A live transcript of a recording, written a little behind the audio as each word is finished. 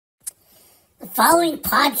The following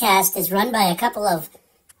podcast is run by a couple of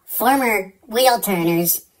former wheel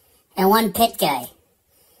turners and one pit guy.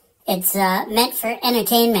 It's meant for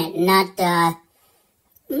entertainment,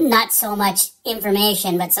 not so much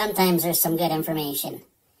information, but sometimes there's some good information.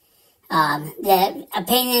 The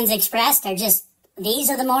opinions expressed are just,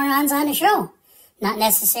 these are the morons on the show. Not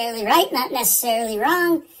necessarily right, not necessarily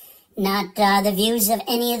wrong, not the views of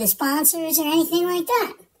any of the sponsors or anything like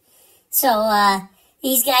that. So,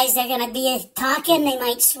 these guys, they're going to be talking, they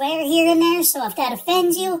might swear here and there, so if that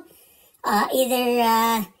offends you,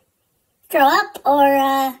 either grow up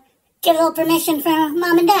or give a little permission from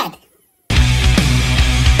mom and dad.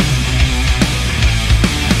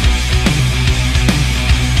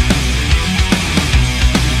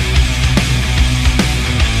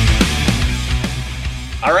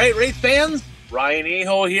 All right, race fans, Ryan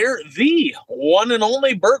Aho here, the one and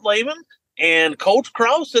only Bert Lehman, and Coach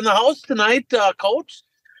Kraus in the house tonight. Coach,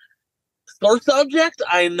 sore subject,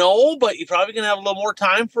 I know, but you're probably going to have a little more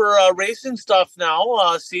time for racing stuff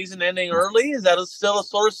now, season ending early. Is that still a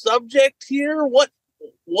sore subject here? What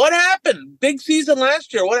happened? Big season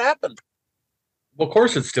last year. What happened? Well, of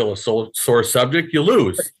course it's still a sore subject. You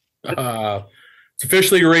lose. It's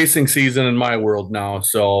officially racing season in my world now,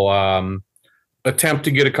 so attempt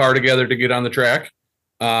to get a car together to get on the track.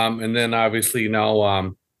 And then obviously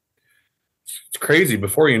now it's crazy.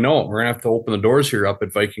 Before you know it, we're going to have to open the doors here up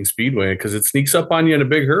at Viking Speedway because it sneaks up on you in a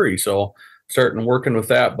big hurry. So starting working with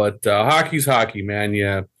that. But hockey's hockey, man.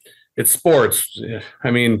 Yeah, it's sports.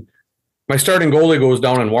 I mean, my starting goalie goes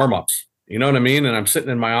down in warm-ups. You know what I mean? And I'm sitting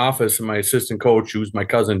in my office and my assistant coach, who's my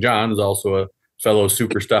cousin John, is also a fellow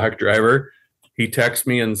super stock driver. He texts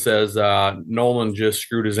me and says, Nolan just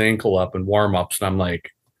screwed his ankle up in warm-ups. And I'm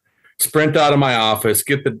like, sprint out of my office,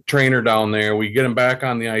 get the trainer down there. We get him back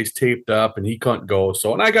on the ice, taped up, and he couldn't go.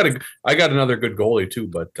 So, and I got another good goalie too,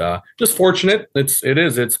 but just fortunate.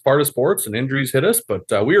 It's part of sports, and injuries hit us. But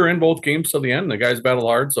we were in both games till the end. The guys battled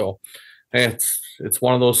hard, so hey, it's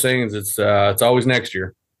one of those things. It's always next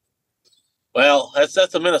year. Well, that's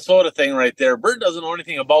a Minnesota thing right there. Bert doesn't know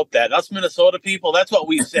anything about that. Us Minnesota people, that's what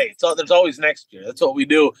we say. So there's always next year. That's what we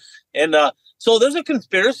do. And so there's a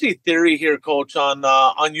conspiracy theory here, Coach,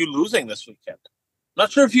 on you losing this weekend.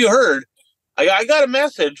 Not sure if you heard. I got a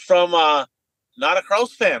message from not a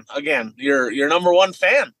Kraus fan. Again, your number one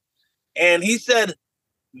fan, and he said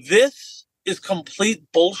this is complete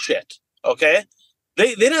bullshit. Okay.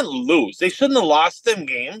 They didn't lose. They shouldn't have lost them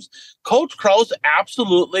games. Coach Kraus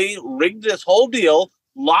absolutely rigged this whole deal,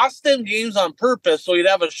 lost them games on purpose so he'd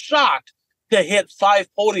have a shot to hit 5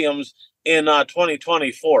 podiums in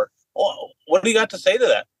 2024. Oh, what do you got to say to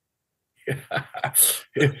that?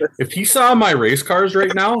 If he saw my race cars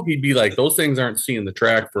right now, he'd be like, those things aren't seeing the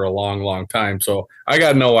track for a long, long time. So I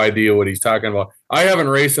got no idea what he's talking about. I haven't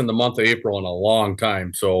raced in the month of April in a long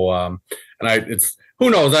time. So, who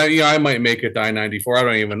knows? I might make it to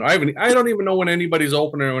I-94. I don't even know when anybody's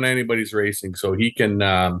opening or when anybody's racing. So he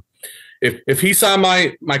can, if he saw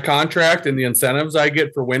my contract and the incentives I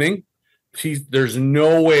get for winning, there's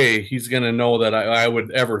no way he's going to know that I would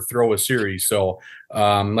ever throw a series. So,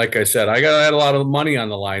 like I said, I had a lot of money on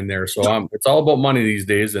the line there. So it's all about money these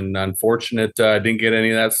days. And unfortunate, I didn't get any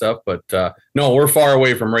of that stuff. But no, we're far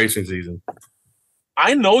away from racing season.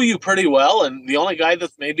 I know you pretty well, and the only guy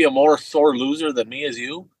that's maybe a more sore loser than me is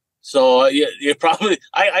you. So you probably,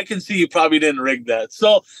 I can see you probably didn't rig that.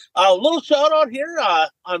 So a little shout out here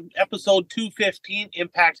on episode 215,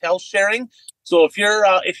 Impact Health Sharing. So if you're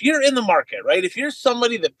in the market, right, if you're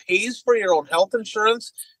somebody that pays for your own health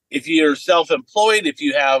insurance, if you're self-employed, if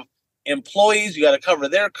you have employees, you got to cover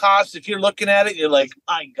their costs. If you're looking at it, you're like,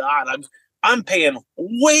 my God, I'm paying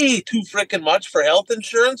way too freaking much for health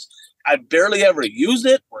insurance. I barely ever use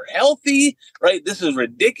it. We're healthy, right? This is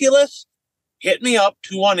ridiculous. Hit me up,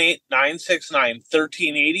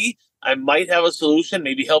 218-969-1380. I might have a solution,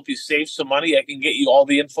 maybe help you save some money. I can get you all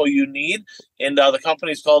the info you need. And the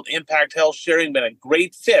company's called Impact Health Sharing, been a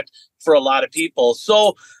great fit for a lot of people.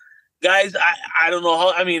 So, guys, I don't know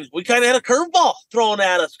how, we kind of had a curveball thrown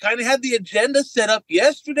at us. Kind of had the agenda set up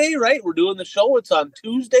yesterday, right? We're doing the show. It's on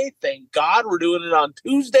Tuesday. Thank God we're doing it on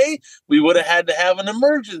Tuesday. We would have had to have an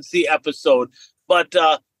emergency episode. But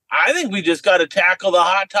I think we just got to tackle the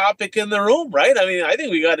hot topic in the room, right? I think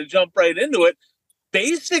we got to jump right into it.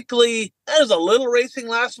 Basically, there was a little racing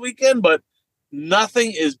last weekend, but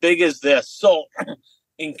nothing as big as this. So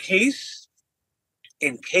in case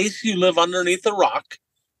you live underneath a rock,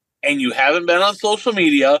 and you haven't been on social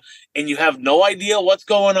media, and you have no idea what's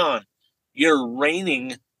going on, your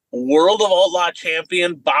reigning World of Outlaw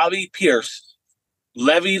champion, Bobby Pierce,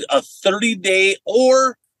 levied a 30-day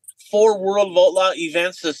or 4 World of Outlaw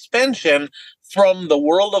event suspension from the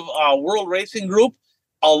World Racing Group,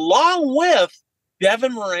 along with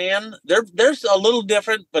Devin Moran. There's a little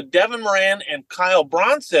different, but Devin Moran and Kyle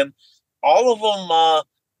Bronson, all of them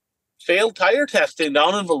failed tire testing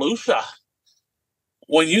down in Volusia.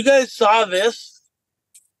 When you guys saw this,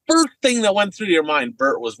 first thing that went through your mind,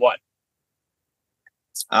 Bert, was what?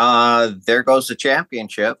 There goes the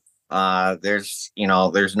championship. There's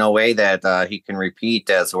no way that he can repeat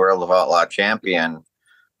as World of Outlaw champion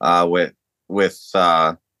with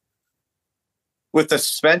the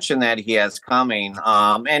suspension that he has coming.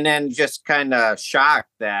 And then just kind of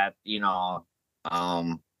shocked that,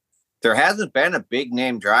 there hasn't been a big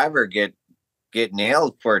name driver get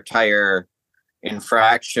nailed for a tire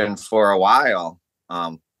infraction for a while.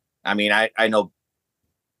 I mean, I know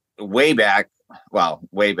way back,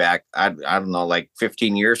 I don't know, like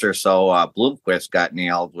 15 years or so, Bloomquist got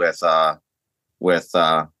nailed with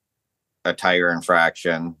a tire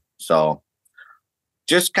infraction. So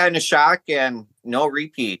just kind of shock and no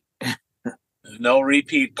repeat. No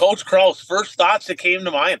repeat. Coach Kraus, first thoughts that came to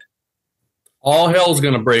mind? All hell's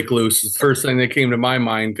going to break loose is the first thing that came to my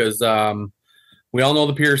mind, because we all know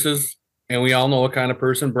the Pierces and we all know what kind of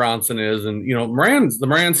person Bronson is. And, the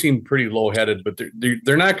Morans seem pretty low-headed, but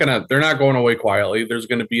they're not going away quietly. There's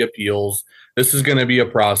going to be appeals. This is going to be a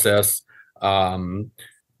process.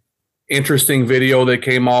 Interesting video that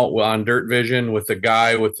came out on Dirt Vision with the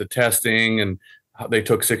guy with the testing, and they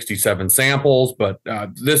took 67 samples, but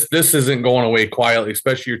this isn't going away quietly,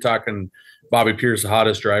 especially you're talking Bobby Pierce, the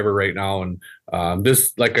hottest driver right now. And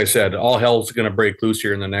this, like I said, all hell's going to break loose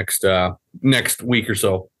here in the next week or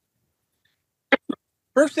so.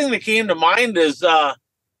 First thing that came to mind is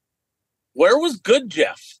where was Good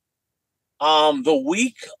Jeff the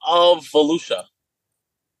week of Volusia?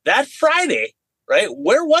 That Friday, right?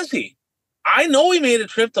 Where was he? I know he made a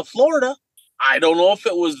trip to Florida. I don't know if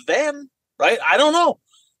it was then, right? I don't know.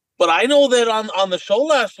 But I know that on the show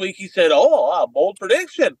last week, he said, bold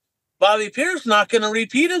prediction. Bobby Pierce not going to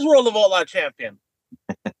repeat as World of Outlaw champion.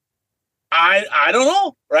 I don't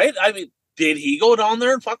know, right? I mean, did he go down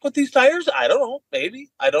there and fuck with these tires? I don't know. Maybe.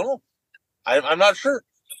 I don't know. I'm not sure.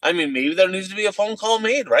 I mean, maybe there needs to be a phone call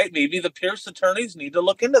made, right? Maybe the Pierce attorneys need to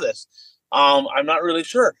look into this. I'm not really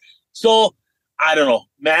sure. So, I don't know.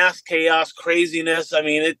 Mass chaos, craziness. I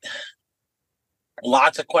mean,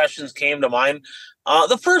 lots of questions came to mind.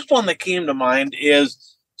 The first one that came to mind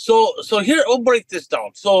is, so here, we'll break this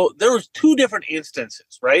down. So there was 2 different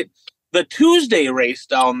instances, right? The Tuesday race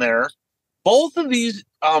down there, both of these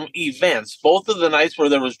events, both of the nights where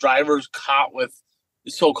there was drivers caught with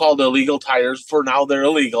so-called illegal tires, for now they're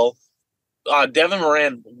illegal, Devin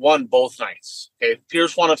Moran won both nights. Okay,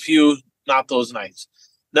 Pierce won a few, not those nights.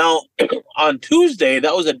 Now, on Tuesday,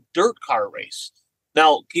 that was a dirt car race.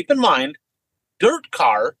 Now, keep in mind, dirt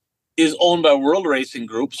car is owned by World Racing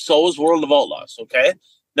Group, so is World of Outlaws, okay?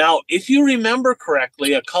 Now, if you remember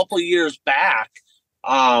correctly, a couple of years back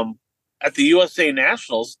at the USA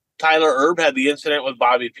Nationals, Tyler Erb had the incident with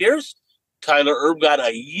Bobby Pierce. Tyler Erb got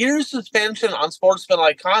a year's suspension on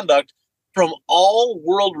sportsmanlike conduct from all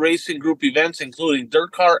World Racing Group events, including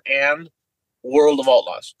dirt car and World of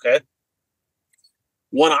Outlaws, okay?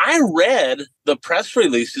 When I read the press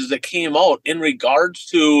releases that came out in regards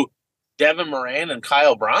to Devin Moran and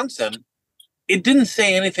Kyle Bronson, it didn't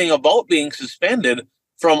say anything about being suspended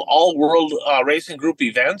from all World Racing Group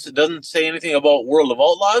events. It doesn't say anything about World of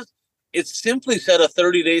Outlaws. It simply said a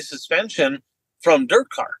 30-day suspension from dirt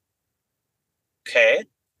car. Okay.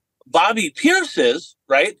 Bobby Pierce's,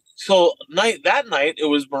 right? So that night, it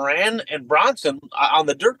was Moran and Bronson on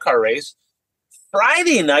the dirt car race.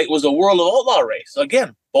 Friday night was a World of Outlaw race.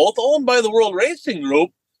 Again, both owned by the World Racing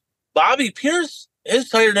Group. Bobby Pierce, his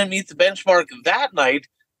tire didn't meet the benchmark that night.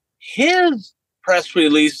 His press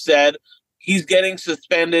release said he's getting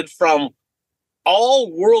suspended from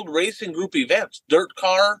all World Racing Group events, dirt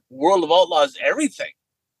car, World of Outlaws, everything.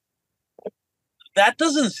 That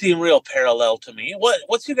doesn't seem real parallel to me.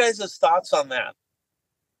 What's you guys' thoughts on that?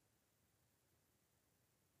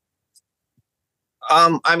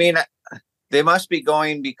 I mean, they must be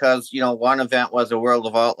going because, one event was a World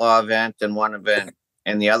of Outlaw event and one event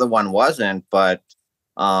and the other one wasn't. But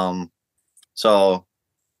so,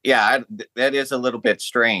 yeah, that is a little bit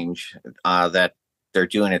strange that they're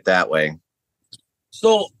doing it that way.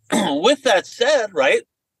 So with that said, right,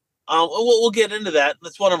 we'll get into that.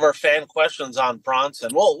 That's one of our fan questions on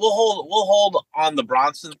Bronson. We'll hold on the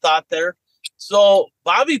Bronson thought there. So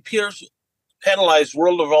Bobby Pierce penalized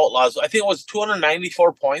World of Outlaws. I think it was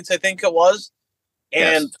 294 points. I think it was,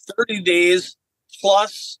 and yes. 30 days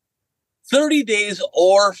plus 30 days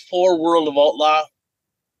or for World of Outlaw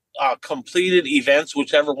completed events,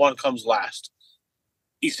 whichever one comes last.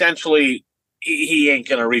 Essentially, he ain't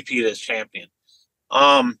going to repeat as champion.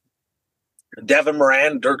 Devin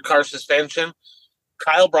Moran, dirt car suspension.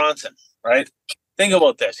 Kyle Bronson, right? Think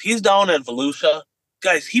about this. He's down at Volusia.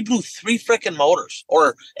 Guys, he blew 3 freaking motors,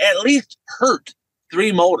 or at least hurt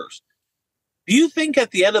 3 motors. Do you think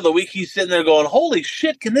at the end of the week he's sitting there going, holy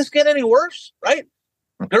shit, can this get any worse? Right?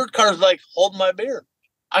 Dirt car's like, hold my beer.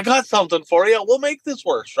 I got something for you. We'll make this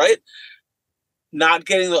worse, right? Not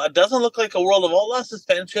getting it doesn't look like a world of outlaw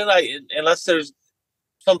suspension. Unless there's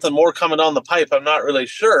something more coming down the pipe, I'm not really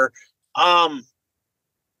sure.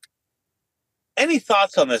 Any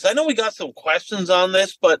thoughts on this? I know we got some questions on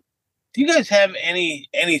this, but do you guys have any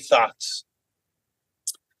thoughts?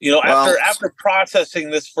 After processing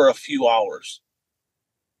this for a few hours.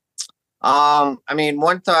 I mean,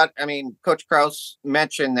 one thought. I mean, Coach Kraus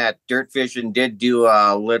mentioned that Dirt Vision did do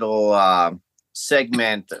a little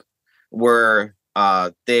segment where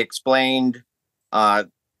they explained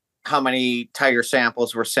how many tire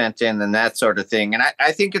samples were sent in and that sort of thing. And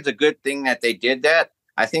I think it's a good thing that they did that.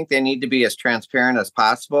 I think they need to be as transparent as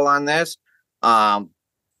possible on this. But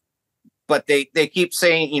they keep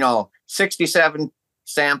saying, 67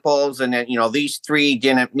 samples and then, these 3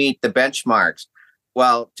 didn't meet the benchmarks.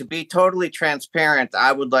 Well, to be totally transparent,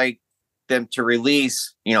 I would like them to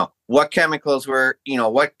release, what chemicals were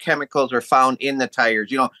found in the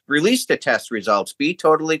tires, release the test results, be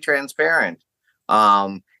totally transparent.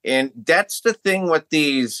 And that's the thing with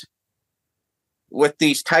these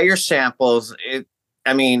tire samples.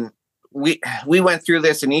 We went through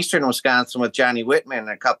this in Eastern Wisconsin with Johnny Whitman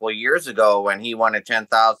a couple of years ago when he won a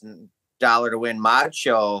 $10,000 to win mod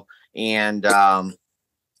show, and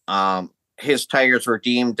his tires were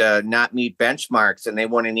deemed to not meet benchmarks, and they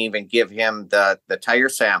wouldn't even give him the tire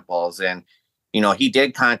samples. And he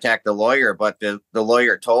did contact the lawyer, but the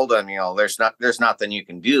lawyer told him, there's nothing you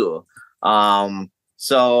can do.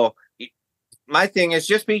 So my thing is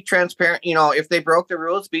just be transparent. If they broke the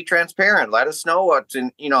rules, be transparent. Let us know what's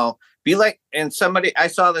in, be like, and I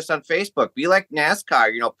saw this on Facebook, be like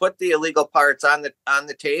NASCAR, put the illegal parts on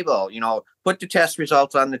the table, put the test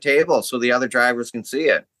results on the table so the other drivers can see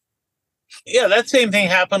it. Yeah, that same thing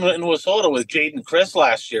happened in Wissota with Jaden Chris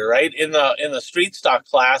last year, right? In the street stock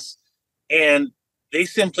class, and they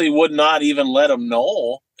simply would not even let them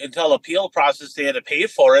know until appeal process. They had to pay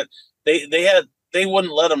for it. They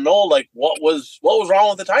wouldn't let them know, like, what was wrong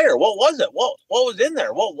with the tire. What was it? What was in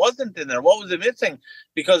there? What wasn't in there? What was it missing?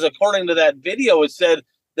 Because according to that video, it said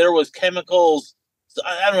there was chemicals.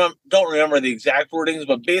 I don't remember the exact wordings,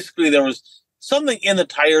 but basically there was something in the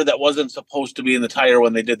tire that wasn't supposed to be in the tire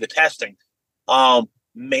when they did the testing.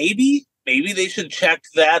 Maybe they should check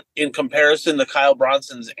that in comparison to Kyle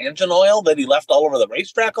Bronson's engine oil that he left all over the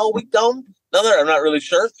racetrack all week down. I'm not really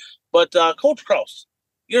sure. But Coach Kraus,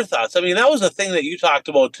 your thoughts? I mean, that was the thing that you talked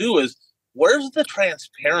about too, is where's the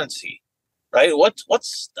transparency, right?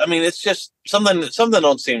 It's just something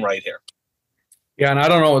don't seem right here. Yeah, and I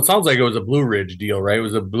don't know. It sounds like it was a Blue Ridge deal, right? It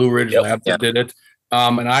was a Blue Ridge lab that did it.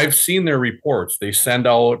 And I've seen their reports. They send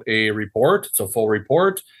out a report. It's a full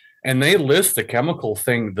report, and they list the chemical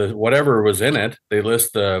thing, whatever was in it. They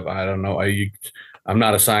list I don't know. I'm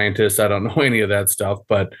not a scientist. I don't know any of that stuff.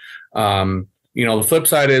 But, the flip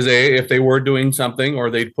side is, if they were doing something or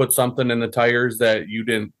they'd put something in the tires that you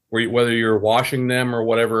didn't, whether you're washing them or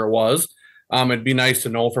whatever it was, it'd be nice to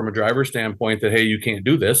know from a driver standpoint that, hey, you can't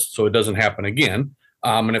do this so it doesn't happen again.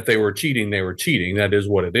 And if they were cheating, they were cheating. That is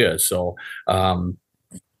what it is. So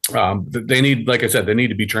they need, like I said, they need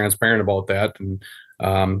to be transparent about that and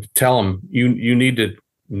tell them you need to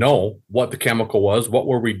know what the chemical was, what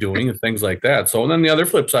were we doing, and things like that. So, and then the other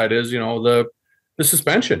flip side is, the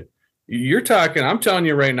suspension. I'm telling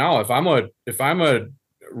you right now, if I'm a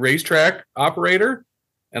racetrack operator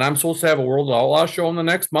and I'm supposed to have a World Outlaw show in the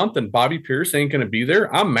next month and Bobby Pierce ain't going to be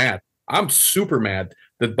there, I'm mad. I'm super mad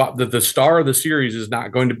that the star of the series is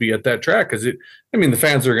not going to be at that track, because the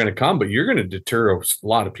fans are going to come, but you're going to deter a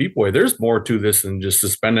lot of people. There's more to this than just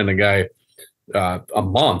suspending a guy a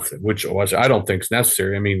month, which I don't think is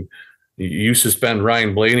necessary. I mean, you suspend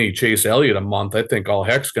Ryan Blaney, Chase Elliott a month, I think all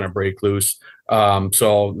heck's going to break loose.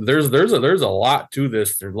 So there's a lot to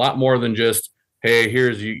this. There's a lot more than just, hey,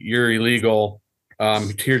 you're illegal.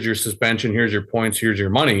 Here's your suspension. Here's your points. Here's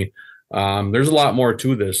your money. There's a lot more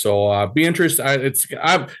to this. So be interested. It's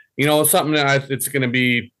something that it's going to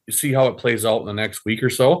be, see how it plays out in the next week or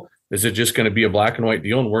so. Is it just going to be a black and white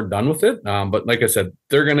deal and we're done with it? But like I said,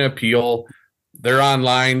 they're going to appeal. They're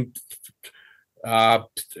online.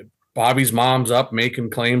 Bobby's mom's up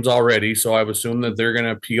making claims already, so I would assume that they're going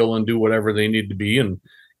to appeal and do whatever they need to be and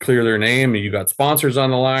clear their name. You got sponsors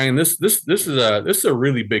on the line. This is a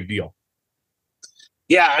really big deal.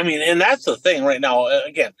 Yeah, I mean, and that's the thing right now.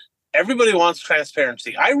 Again, everybody wants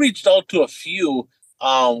transparency. I reached out to a few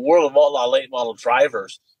World of Outlaw late model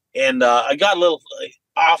drivers, and I got a little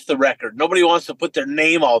off the record. Nobody wants to put their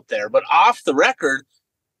name out there, but off the record,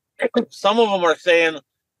 some of them are saying,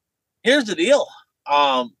 here's the deal.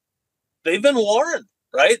 They've been warned,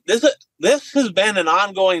 right? This has been an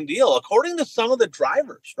ongoing deal. According to some of the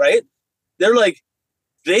drivers, right? They're like,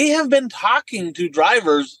 they have been talking to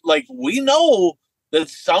drivers like, we know that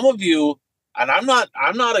some of you, and I'm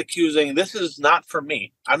not accusing, this is not for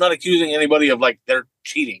me. I'm not accusing anybody of like they're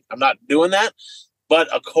cheating. I'm not doing that. But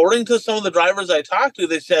according to some of the drivers I talked to,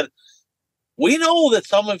 they said, we know that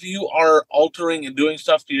some of you are altering and doing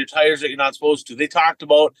stuff to your tires that you're not supposed to. They talked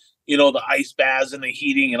about, the ice baths and the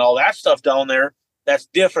heating and all that stuff down there. That's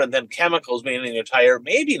different than chemicals being in your tire.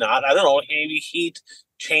 Maybe not. I don't know. Maybe heat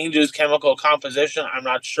changes chemical composition. I'm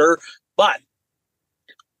not sure. But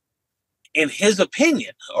in his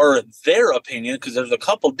opinion, or their opinion, because there's a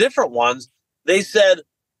couple different ones, they said,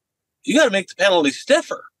 you got to make the penalty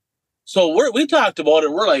stiffer. So we talked about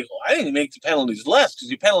it. We're like, well, I didn't make the penalties less because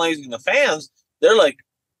you're penalizing the fans. They're like,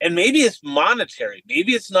 and maybe it's monetary.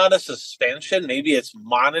 Maybe it's not a suspension. Maybe it's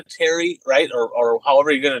monetary, right? Or however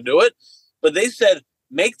you're going to do it. But they said,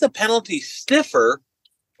 make the penalty stiffer,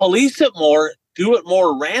 police it more, do it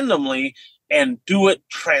more randomly, and do it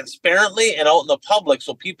transparently and out in the public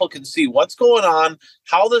so people can see what's going on,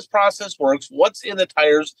 how this process works, what's in the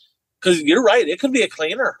tires. Because you're right, it could be a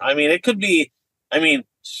cleaner. I mean, it could be,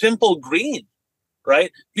 simple green,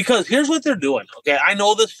 right? Because here's what they're doing. Okay, I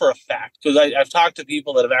know this for a fact because I've talked to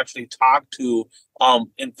people that have actually talked to,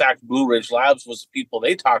 in fact, Blue Ridge Labs was the people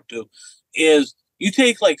they talked to, is you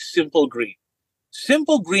take like simple green.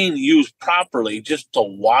 Simple green used properly just to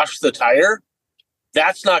wash the tire,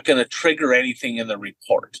 that's not going to trigger anything in the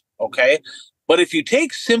report, okay? But if you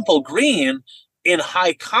take simple green in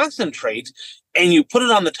high concentrate and you put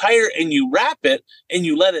it on the tire and you wrap it and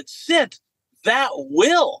you let it sit, that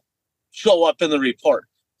will show up in the report.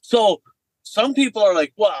 So some people are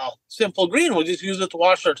like, well, simple green, we'll just use it to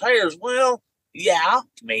wash our tires. Well, yeah,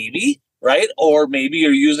 maybe, right? Or maybe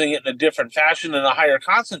you're using it in a different fashion in a higher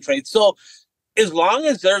concentrate. So as long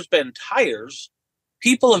as there's been tires,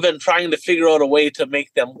 people have been trying to figure out a way to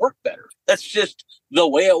make them work better. That's just the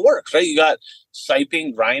way it works, right? You got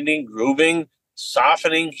siping, grinding, grooving,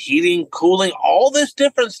 softening, heating, cooling, all this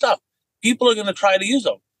different stuff. People are going to try to use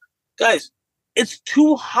them. Guys, it's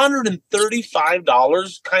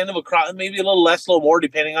 $235 kind of across, maybe a little less, a little more,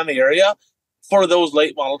 depending on the area, for those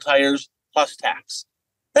late model tires plus tax.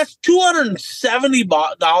 That's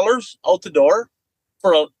 $270 out the door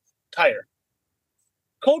for a tire.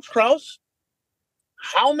 Coach Krause,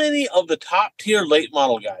 how many of the top tier late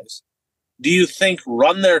model guys do you think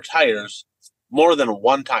run their tires more than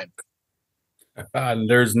one time?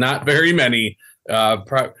 There's not very many.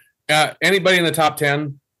 Anybody in the top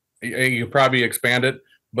 10, you probably expand it,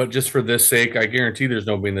 but just for this sake, I guarantee there's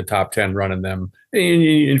nobody in the top 10 running them.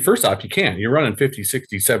 And first off, you can't. You're running 50,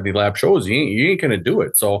 60, 70 lap shows. You ain't going to do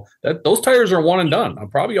it. So those tires are one and done. I'm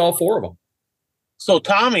probably all four of them. So,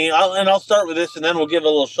 Tommy, I'll start with this, and then we'll give a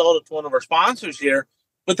little shout out to one of our sponsors here.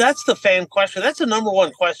 But that's the fan question. That's the number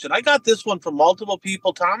one question. I got this one from multiple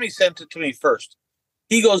people. Tommy sent it to me first.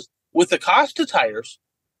 He goes, with the cost of tires,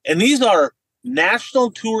 and these are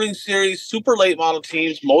National Touring Series, super late model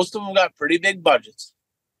teams. Most of them got pretty big budgets.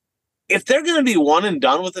 If they're going to be one and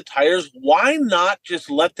done with the tires, why not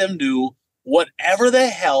just let them do whatever the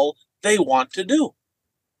hell they want to do?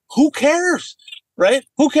 Who cares? Right?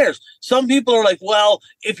 Who cares? Some people are like, well,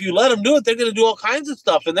 if you let them do it, they're going to do all kinds of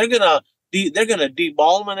stuff, and they're going to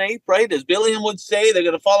debalminate, right? As Billiam would say, they're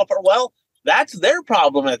going to fall apart. Well, that's their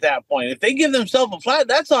problem at that point. If they give themselves a flat,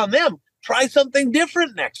 that's on them. Try something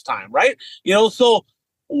different next time, right? So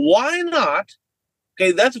why not?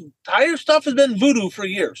 Okay, tire stuff has been voodoo for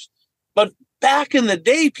years. But back in the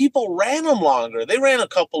day, people ran them longer. They ran a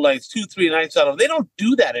couple nights, 2-3 nights out of them. They don't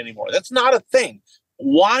do that anymore. That's not a thing.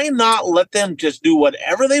 Why not let them just do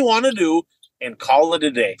whatever they want to do and call it a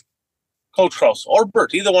day? Coach Krause or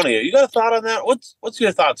Bert, either one of you. You got a thought on that? What's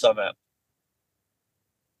your thoughts on that?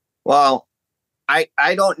 Well, I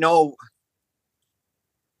don't know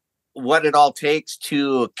what it all takes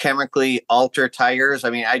to chemically alter tires. I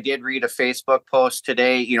mean, I did read a Facebook post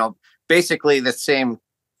today, basically the same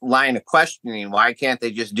line of questioning. Why can't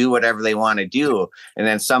they just do whatever they want to do? And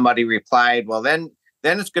then somebody replied, well, then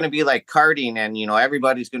it's going to be like karting, and,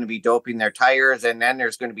 everybody's going to be doping their tires, and then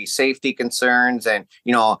there's going to be safety concerns. And,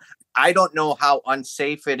 I don't know how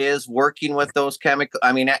unsafe it is working with those chemicals.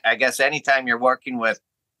 I mean, I guess anytime you're working with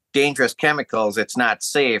dangerous chemicals, it's not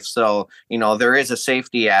safe. So, there is a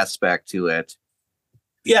safety aspect to it.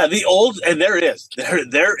 Yeah, and there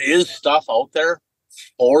is stuff out there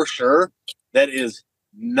for sure that is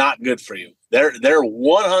not good for you. There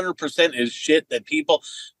 100% is shit that people,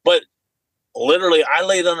 but literally, I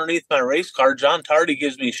laid underneath my race car. John Tardy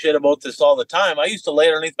gives me shit about this all the time. I used to lay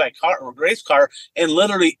underneath my race car and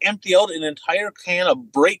literally empty out an entire can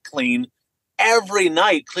of brake clean every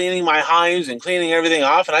night, cleaning my hives and cleaning everything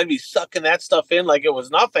off. And I'd be sucking that stuff in like it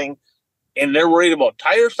was nothing. And they're worried about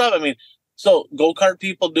tire stuff. I mean, so go-kart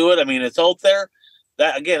people do it. I mean, it's out there.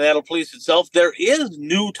 That again, that'll police itself. There is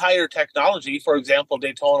new tire technology. For example,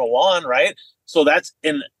 Daytona 1, right? So that's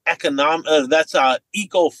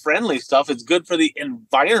eco-friendly stuff. It's good for the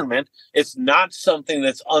environment. It's not something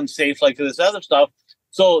that's unsafe like this other stuff.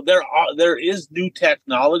 So there is new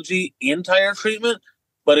technology in tire treatment,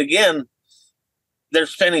 but again, they're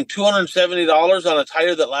spending $270 on a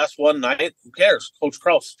tire that lasts one night. Who cares? Coach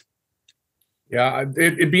Kraus. Yeah,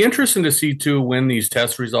 it'd be interesting to see too when these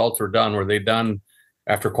test results were done. Were they done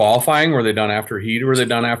after qualifying? Were they done after heat? Or were they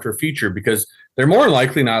done after feature? Because they're more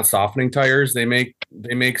likely not softening tires. They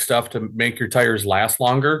make stuff to make your tires last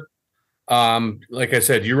longer. Like I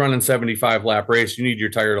said, you're running 75 lap race. You need your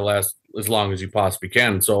tire to last as long as you possibly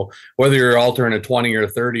can. So whether you're altering a 20 or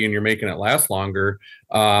 30 and you're making it last longer,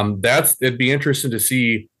 it'd be interesting to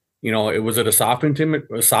see. Was it a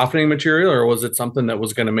softening material, or was it something that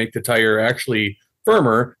was going to make the tire actually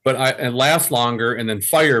firmer, and last longer, and then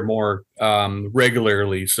fire more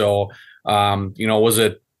regularly? So, was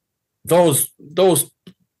it those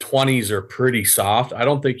 20s are pretty soft? I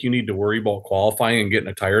don't think you need to worry about qualifying and getting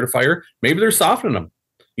a tire to fire. Maybe they're softening them.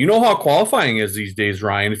 You know how qualifying is these days,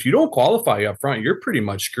 Ryan. If you don't qualify up front, you're pretty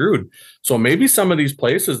much screwed. So maybe some of these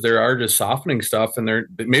places there are just softening stuff, and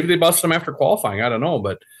maybe they bust them after qualifying. I don't know,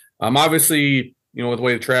 but obviously, with the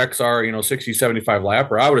way the tracks are, 60, 75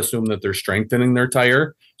 lapper, I would assume that they're strengthening their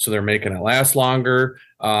tire, so they're making it last longer.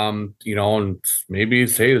 And maybe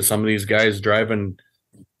say that some of these guys driving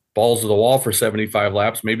balls to the wall for 75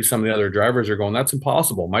 laps, maybe some of the other drivers are going, that's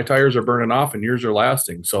impossible. My tires are burning off and yours are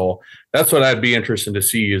lasting. So that's what I'd be interested to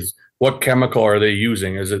see, is what chemical are they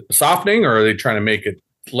using? Is it softening, or are they trying to make it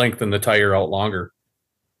lengthen the tire out longer?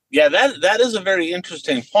 Yeah, that is a very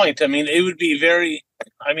interesting point. I mean, it would be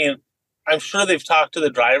I'm sure they've talked to the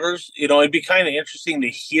drivers. It'd be kind of interesting to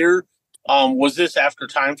hear, was this after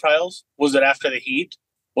time trials? Was it after the heat?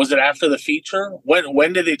 Was it after the feature?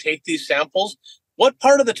 When did they take these samples? What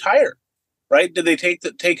part of the tire, right? Did they take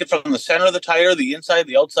it from the center of the tire, the inside,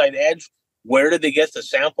 the outside edge? Where did they get the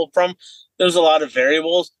sample from? There's a lot of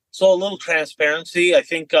variables. So a little transparency. I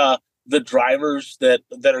think the drivers that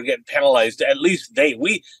are getting penalized, at least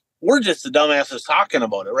we're just the dumbasses talking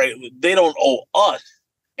about it, right? They don't owe us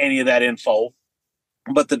any of that info,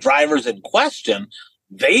 but the drivers in question,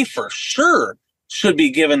 they for sure should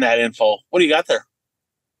be given that info. What do you got there?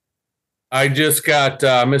 I just got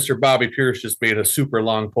Mr. Bobby Pierce just made a super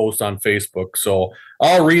long post on Facebook, so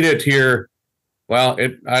I'll read it here. Well,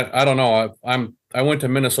 I don't know. I went to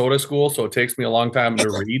Minnesota school, so it takes me a long time to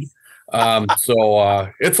read.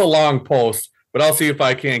 So it's a long post, but I'll see if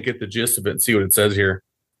I can't get the gist of it and see what it says here.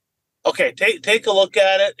 Okay, take a look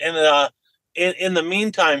at it, and in the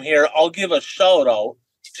meantime, here I'll give a shout out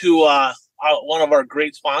to one of our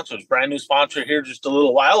great sponsors, brand new sponsor here just a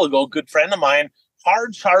little while ago, good friend of mine,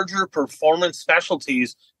 Hard Charger Performance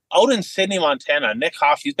Specialties out in Sidney, Montana. Nick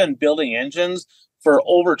Hoff, he's been building engines for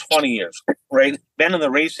over 20 years, right? Been in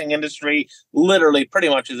the racing industry literally pretty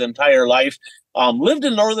much his entire life. Lived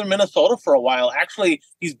in northern Minnesota for a while. Actually,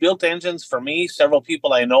 he's built engines for me. Several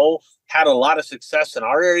people I know had a lot of success in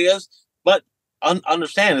our areas. But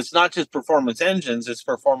understand, it's not just performance engines, it's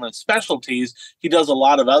performance specialties. He does a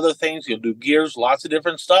lot of other things. He'll do gears, lots of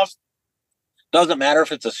different stuff. Doesn't matter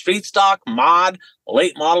if it's a street stock, mod,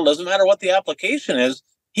 late model, doesn't matter what the application is.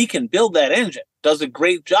 He can build that engine. Does a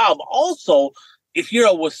great job. Also, if you're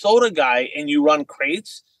a WISSOTA guy and you run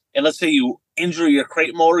crates, and let's say you injure your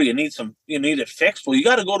crate motor, you need it fixed, well, you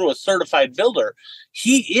got to go to a certified builder.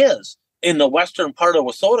 He is, in the western part of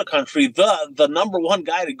WISSOTA country, the number one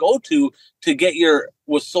guy to go to get your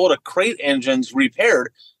WISSOTA crate engines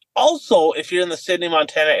repaired. Also, if you're in the Sidney,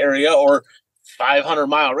 Montana area or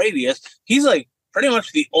 500-mile radius, he's like pretty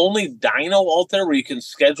much the only dyno out there where you can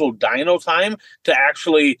schedule dyno time to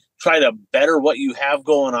actually try to better what you have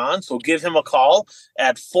going on. So give him a call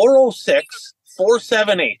at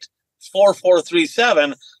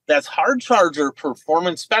 406-478-4437. That's Hard Charger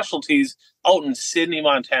Performance Specialties out in Sidney,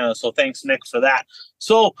 Montana. So thanks, Nick, for that.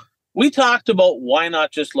 So we talked about why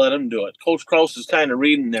not just let him do it. Coach Kraus is kind of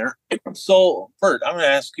reading there. So, Bert, I'm going to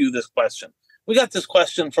ask you this question. we got this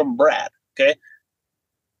question from Brad. Okay.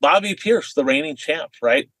 Bobby Pierce, the reigning champ,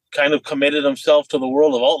 right? Kind of committed himself to the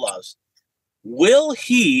World of Outlaws. Will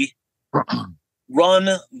he run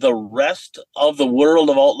the rest of the World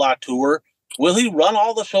of Outlaw tour? Will he run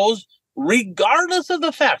all the shows regardless of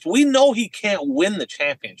the fact we know he can't win the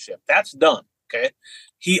championship? That's done. Okay.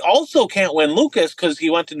 He also can't win Lucas because he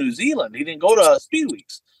went to New Zealand. He didn't go to Speed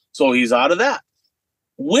Weeks. So he's out of that.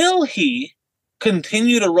 Will he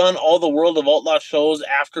continue to run all the World of Outlaw shows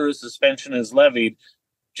after his suspension is levied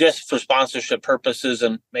just for sponsorship purposes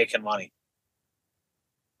and making money?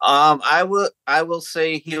 I will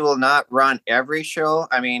say he will not run every show.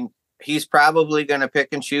 I mean, he's probably going to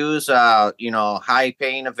pick and choose, high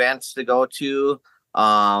paying events to go to.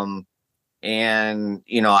 And,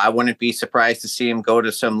 I wouldn't be surprised to see him go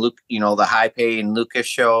to some, the high paying Lucas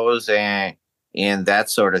shows and that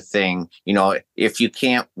sort of thing. If you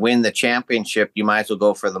can't win the championship, you might as well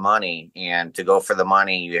go for the money. And to go for the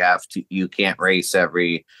money, you can't race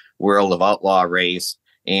every World of Outlaw race.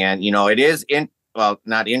 And, it is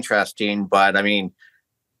not interesting, but I mean,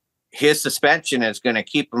 his suspension is going to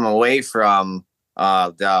keep him away from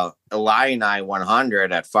the Illini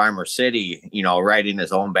 100 at Farmer City, right in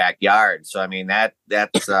his own backyard. So, I mean,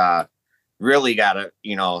 that's really got to,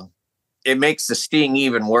 it makes the sting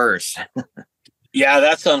even worse. Yeah,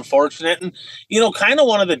 that's unfortunate. And, kind of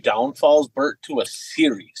one of the downfalls, Bert, to a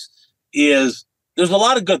series is there's a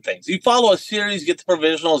lot of good things. You follow a series, you get the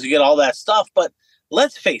provisionals, you get all that stuff. But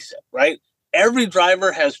let's face it, right? Every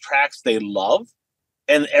driver has tracks they love.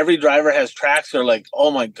 And every driver has tracks they're like,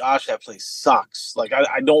 oh my gosh, that place sucks. Like,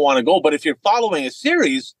 I don't want to go. But if you're following a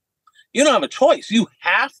series, you don't have a choice. You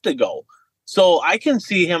have to go. So I can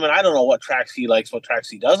see him, and I don't know what tracks he likes, what tracks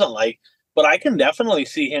he doesn't like, but I can definitely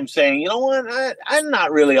see him saying, you know what, I'm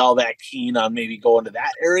not really all that keen on maybe going to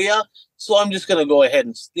that area. So I'm just going to go ahead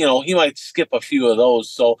and, he might skip a few of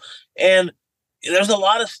those. So, and there's a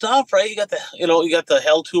lot of stuff, right? You got the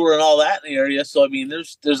Hell Tour and all that in the area. So, I mean,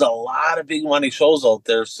 there's a lot of big money shows out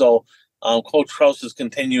there. So, Coach Krause is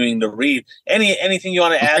continuing to read. Anything you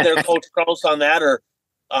want to add there, Coach Krause, on that? Or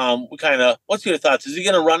what's your thoughts? Is he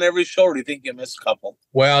going to run every show, or do you think you missed a couple?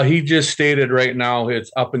 Well, he just stated right now it's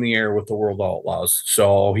up in the air with the World Outlaws.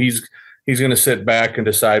 So he's going to sit back and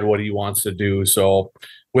decide what he wants to do. So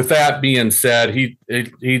with that being said, he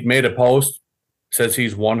made a post. Says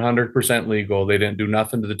he's 100% legal. They didn't do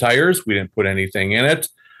nothing to the tires. We didn't put anything in it.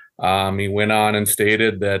 He went on and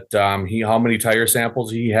stated that how many tire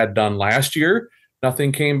samples he had done last year.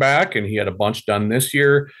 Nothing came back, and he had a bunch done this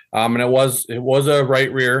year. And it was a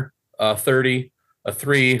right rear 30, a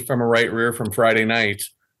 3 from a right rear from Friday night.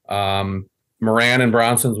 Moran and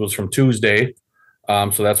Bronson's was from Tuesday.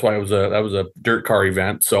 So that's why that was a dirt car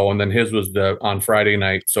event. So, and then his was on Friday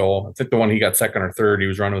night. So I think the one he got second or third, he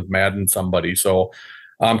was running with Madden somebody. So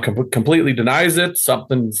completely denies it.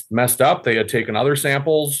 Something's messed up. They had taken other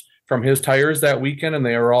samples from his tires that weekend, and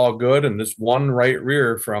they were all good. And this one right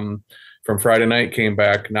rear from Friday night came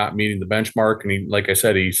back not meeting the benchmark. And he, like I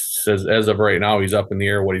said, he says as of right now, he's up in the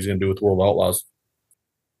air what he's going to do with World Outlaws.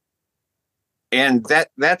 And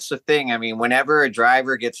that's the thing. I mean, whenever a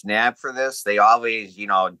driver gets nabbed for this, they always,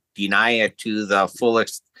 deny it to the full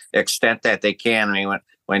extent that they can. I mean,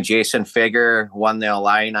 when Jason Figger won the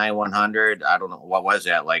Illini 100, I don't know, what was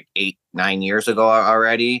that, like 8-9 years ago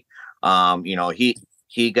already?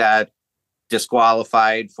 He got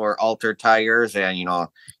disqualified for altered tires, and,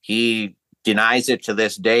 he denies it to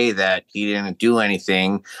this day that he didn't do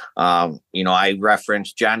anything. I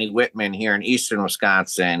referenced Johnny Whitman here in Eastern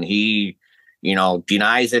Wisconsin. He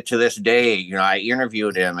denies it to this day. I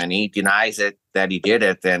interviewed him, and he denies it that he did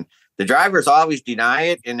it. And the drivers always deny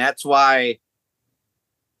it. And that's why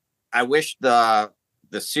I wish the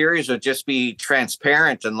series would just be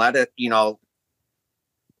transparent and let it,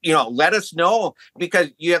 let us know, because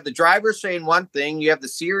you have the drivers saying one thing, you have the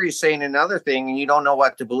series saying another thing, and you don't know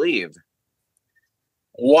what to believe.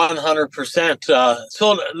 100%.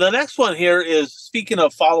 So the next one here is, speaking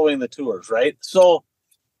of following the tours, right? So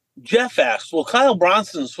Jeff asks, will Kyle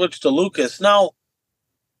Bronson switch to Lucas? Now,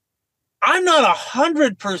 I'm not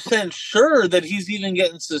 100% sure that he's even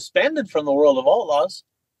getting suspended from the World of Outlaws.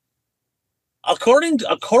 According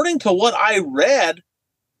to what I read,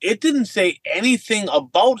 it didn't say anything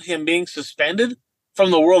about him being suspended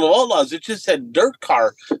from the World of Outlaws. It just said dirt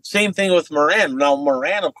car. Same thing with Moran. Now,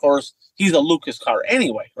 Moran, of course, he's a Lucas car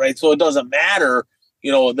anyway, right? So it doesn't matter.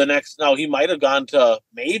 Now he might have gone to,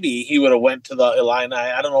 maybe he would have went to the Illini.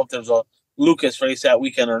 I don't know if there's a Lucas race that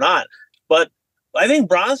weekend or not, but I think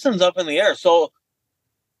Bronson's up in the air. So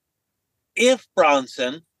if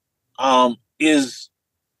Bronson is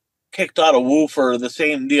kicked out of Wu for the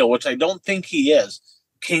same deal, which I don't think he is,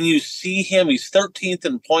 can you see him? He's 13th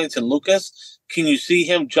in points in Lucas. Can you see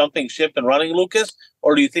him jumping ship and running Lucas?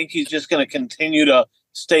 Or do you think he's just going to continue to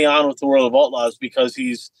stay on with the World of Outlaws because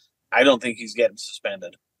I don't think he's getting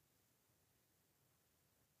suspended.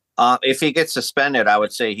 If he gets suspended, I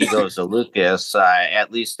would say he goes to Lucas,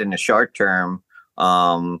 at least in the short term.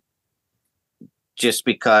 Just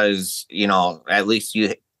because, at least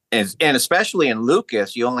and especially in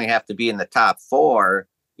Lucas, you only have to be in the top 4,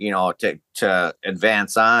 to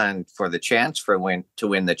advance on for the chance to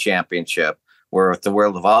win the championship. Where with the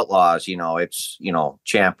World of Outlaws, it's,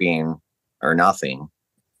 champion or nothing.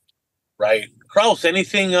 Right. Kraus,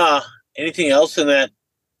 anything else in that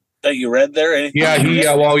you read there? Anything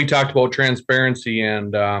he talked about transparency,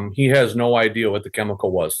 and he has no idea what the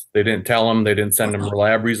chemical was. They didn't tell him. They didn't send him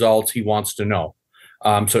lab results. He wants to know.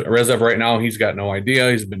 So as of right now, he's got no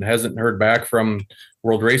idea. Hasn't heard back from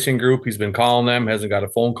World Racing Group. He's been calling them, hasn't got a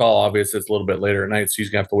phone call. Obviously, it's a little bit later at night, so he's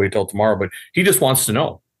gonna have to wait till tomorrow. But he just wants to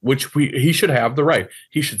know, which he should have the right.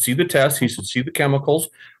 He should see the test. He should see the chemicals.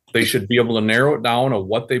 They should be able to narrow it down of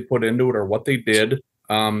what they put into it or what they did,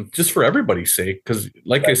 just for everybody's sake. Because,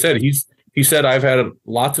 like I said, he said, I've had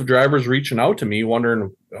lots of drivers reaching out to me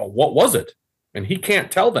wondering what was it, and he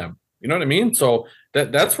can't tell them. You know what I mean? So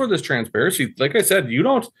that's where this transparency. Like I said, you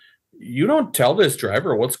don't tell this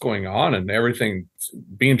driver what's going on and everything,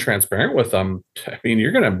 being transparent with them. I mean,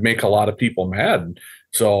 you're going to make a lot of people mad.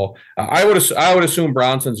 So I would assume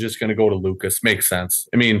Bronson's just going to go to Lucas. Makes sense.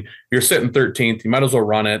 I mean, you're sitting 13th. You might as well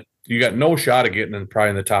run it. You got no shot of getting in probably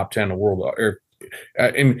in the top 10 in the world.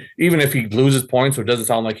 And even if he loses points, or it doesn't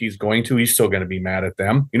sound like he's going to, he's still going to be mad at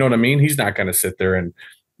them. You know what I mean? He's not going to sit there and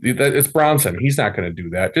it's Bronson. He's not going to do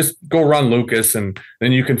that. Just go run Lucas, and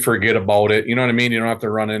then you can forget about it. You know what I mean? You don't have to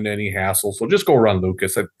run into any hassle. So just go run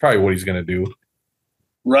Lucas. That's probably what he's going to do.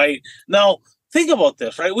 Right. Now, think about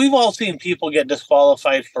this, right? We've all seen people get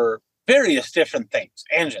disqualified for various different things,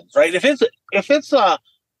 engines, right? If it's a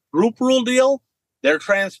group rule deal, they're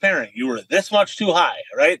transparent. You were this much too high,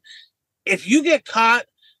 right? If you get caught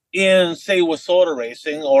in, say, WISSOTA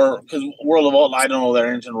racing, or because World of Outlaw, I don't know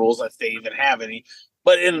their engine rules if they even have any,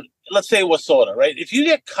 but in, let's say, WISSOTA, right? If you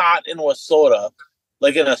get caught in WISSOTA,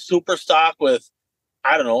 like in a super stock with,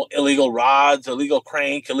 I don't know, illegal rods, illegal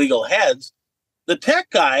crank, illegal heads, the tech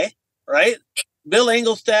guy, right? Bill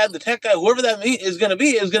Engelstad, the tech guy, whoever that is going to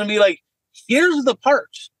be like, here's the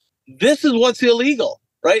parts. This is what's illegal,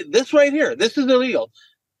 right? This right here, this is illegal.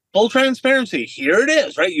 Full transparency. Here it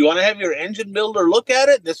is, right? You want to have your engine builder look at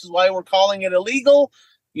it. This is why we're calling it illegal.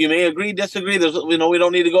 You may agree, disagree. We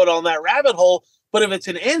don't need to go down that rabbit hole. But if it's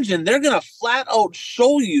an engine, they're going to flat out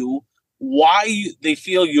show you why they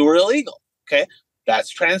feel you were illegal. Okay, that's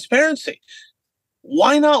transparency.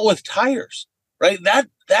 Why not with tires, right? That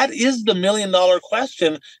is the $1 million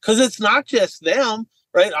question, because it's not just them,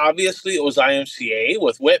 right? Obviously, it was IMCA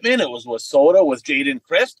with Whitman. It was WISSOTA with Jaden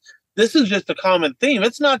Christ. This is just a common theme.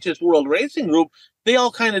 It's not just World Racing Group. They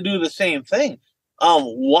all kind of do the same thing.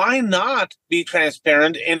 Why not be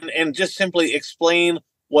transparent and just simply explain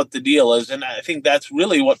what the deal is? And I think that's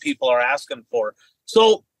really what people are asking for.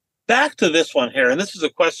 So back to this one here, and this is a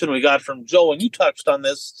question we got from Joe, and you touched on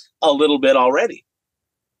this a little bit already.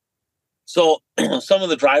 So some of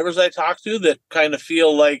the drivers I talked to that kind of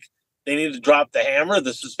feel like they need to drop the hammer,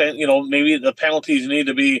 the suspend, maybe the penalties need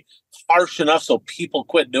to be harsh enough so people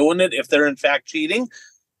quit doing it if they're in fact cheating.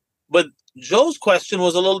 But Joe's question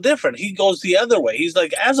was a little different. He goes the other way. He's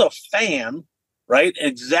like, as a fan, right,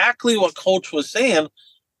 exactly what Coach was saying,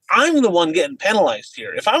 I'm the one getting penalized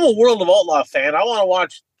here. If I'm a World of Outlaw fan, I want to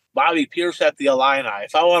watch Bobby Pierce at the Illini.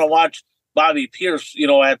 If I want to watch Bobby Pierce,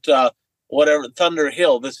 at whatever, Thunder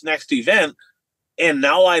Hill, this next event, and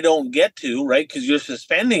now I don't get to, right, because you're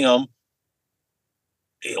suspending them,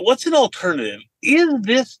 what's an alternative? Is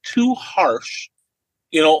this too harsh?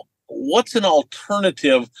 What's an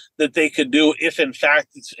alternative that they could do if, in fact,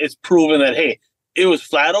 it's proven that, hey, it was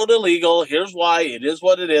flat out illegal, here's why, it is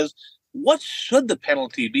what it is? What should the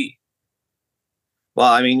penalty be?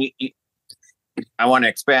 Well, I mean, I want to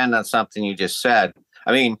expand on something you just said.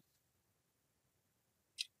 I mean,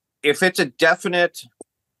 if it's a definite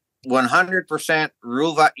 100%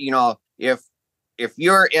 rule, if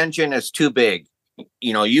your engine is too big,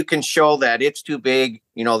 you can show that it's too big,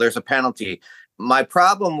 there's a penalty. My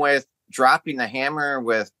problem with dropping the hammer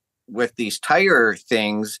with these tire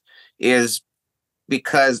things is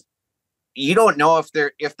because you don't know if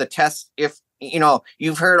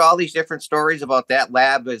you've heard all these different stories about that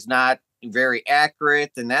lab is not very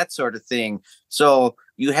accurate and that sort of thing. So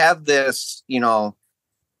you have this,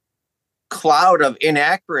 cloud of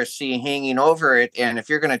inaccuracy hanging over it. And if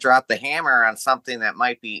you're going to drop the hammer on something that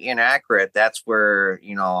might be inaccurate, that's where,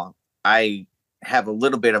 I have a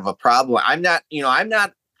little bit of a problem. I'm not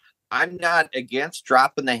against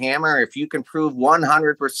dropping the hammer. If you can prove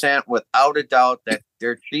 100% without a doubt that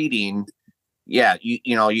they're cheating, yeah,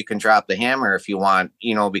 you can drop the hammer if you want,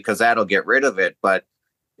 because that'll get rid of it. But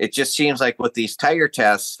it just seems like with these tire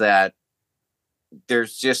tests that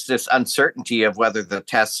there's just this uncertainty of whether the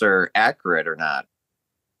tests are accurate or not.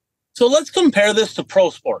 So let's compare this to pro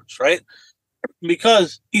sports, right?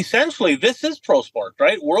 Because essentially this is pro sport,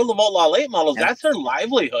 right? World of Outlaw late models, that's their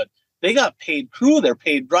livelihood. They got paid crew, they're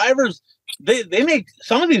paid drivers. They make,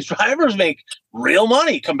 some of these drivers make real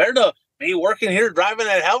money compared to me working here driving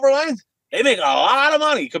at Helver Lines. They make a lot of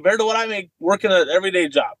money compared to what I make working an everyday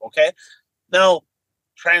job. Okay. Now,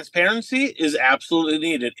 transparency is absolutely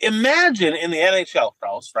needed. Imagine in the NHL,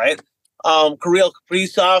 Kraus, right? Kirill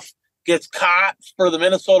Kaprizov gets caught for the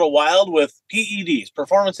Minnesota Wild with PEDs,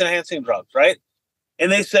 performance enhancing drugs, right?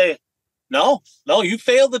 And they say, no, you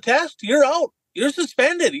failed the test. You're out. You're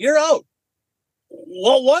suspended. You're out.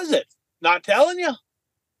 What was it? Not telling you.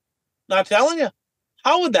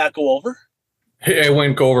 How would that go over? It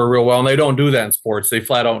wouldn't go over real well, and they don't do that in sports. They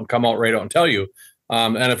flat out come out right out and tell you.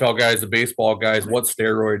 NFL guys, the baseball guys, what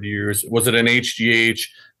steroid do you use? Was it an HGH?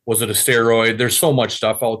 Was it a steroid? There's so much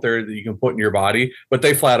stuff out there that you can put in your body, but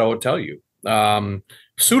they flat out tell you.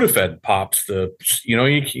 Sudafed pops,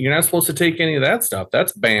 you're not supposed to take any of that stuff.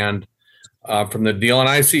 That's banned from the deal. And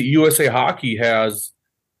I see USA Hockey has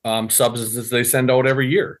substances they send out every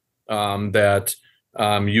year that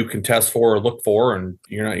you can test for or look for, and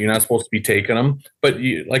you're not supposed to be taking them. But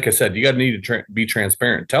like I said, you got to need to be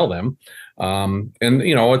transparent and tell them. And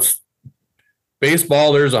it's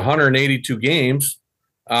baseball. There's 182 games,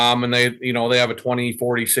 and they have a 20,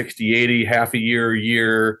 40, 60, 80, half a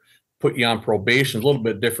year, put you on probation. It's a little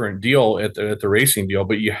bit different deal at the racing deal,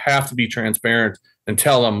 but you have to be transparent and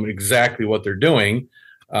tell them exactly what they're doing.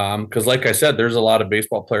 Because like I said, there's a lot of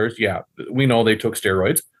baseball players. Yeah, we know they took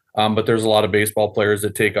steroids, but there's a lot of baseball players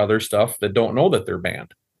that take other stuff that don't know that they're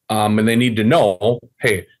banned. And they need to know,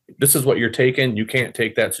 hey, this is what you're taking. You can't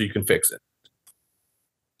take that, so you can fix it.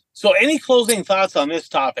 So any closing thoughts on this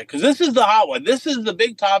topic? Because this is the hot one. This is the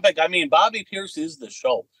big topic. I mean, Bobby Pierce is the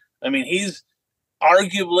show. I mean, he's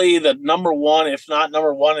arguably the number one, if not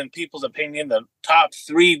number one in people's opinion, the top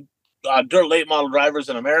three dirt late model drivers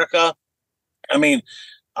in America. I mean,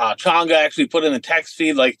 Changa actually put in a text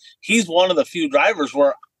feed, like, he's one of the few drivers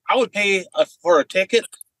where I would pay for a ticket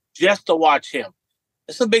just to watch him.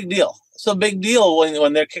 It's a big deal. It's a big deal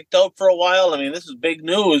when they're kicked out for a while. I mean, this is big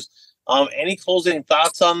news. Any closing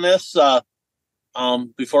thoughts on this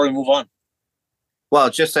before we move on? Well,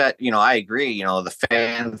 just that, I agree, the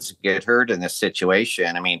fans get hurt in this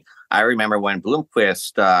situation. I mean, I remember when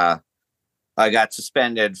Bloomquist got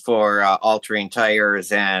suspended for altering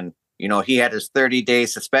tires, and, he had his 30-day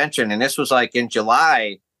suspension, and this was like in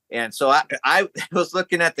July. And so I was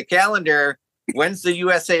looking at the calendar. When's the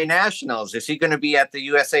USA Nationals? Is he going to be at the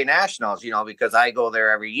USA Nationals? Because I go there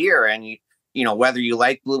every year, and whether you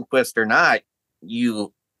like Bloomquist or not,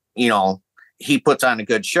 he puts on a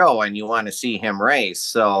good show and you want to see him race.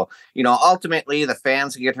 So, ultimately the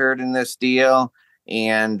fans get hurt in this deal.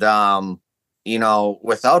 And,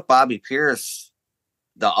 without Bobby Pierce,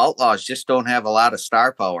 the Outlaws just don't have a lot of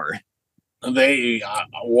star power. They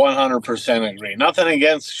 100% agree. Nothing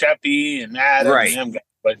against Sheppy and Matt, right? And them,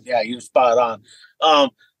 but yeah, you're spot on.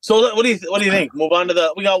 So what do you think? Move on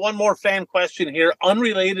to we got one more fan question here,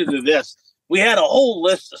 unrelated to this. We had a whole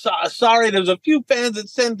list. Sorry, there's a few fans that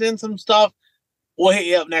sent in some stuff. We'll hit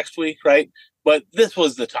you up next week, right? But this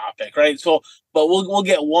was the topic, right? So, but we'll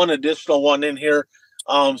get one additional one in here.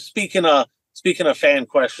 Speaking of fan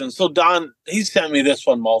questions, so Don, he sent me this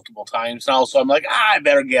one multiple times now, so I'm like, I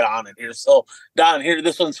better get on it here. So Don, here,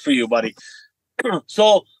 this one's for you, buddy.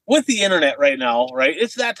 So with the internet right now, right?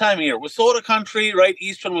 It's that time of year. Wissota country, right?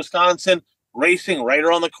 Eastern Wisconsin. Racing right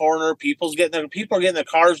around the corner. People are getting their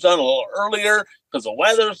cars done a little earlier because the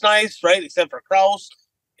weather's nice, right? Except for Kraus.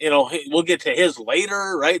 We'll get to his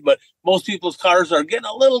later, right? But most people's cars are getting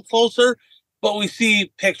a little closer. But we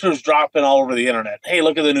see pictures dropping all over the internet. Hey,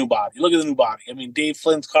 look at the new body. Look at the new body. I mean, Dave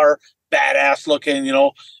Flynn's car, badass looking,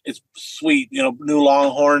 it's sweet, new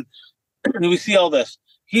Longhorn. And we see all this.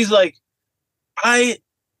 He's like, I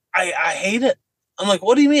hate it. I'm like,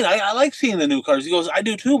 what do you mean? I like seeing the new cars. He goes, I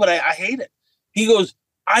do too, but I hate it. He goes,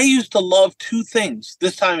 I used to love two things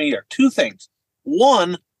this time of year. Two things.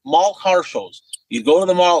 One, mall car shows. You'd go to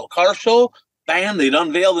the mall car show, bam, they'd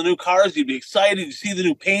unveil the new cars. You'd be excited to see the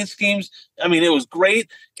new paint schemes. I mean, it was great.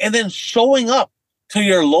 And then showing up to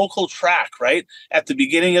your local track, right? At the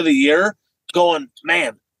beginning of the year, going,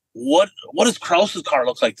 man, what does Krause's car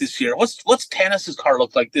look like this year? What's Tanis's car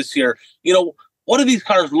look like this year? You know, what do these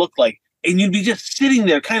cars look like? And you'd be just sitting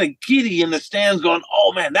there kind of giddy in the stands going,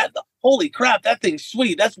 oh man, holy crap, that thing's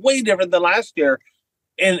sweet. That's way different than last year.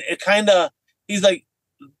 And it kind of, he's like,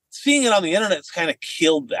 seeing it on the internet's kind of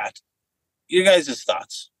killed that. Your guys'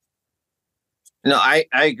 thoughts? No, I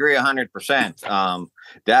agree 100%.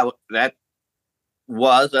 That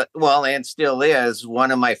was, well, and still is,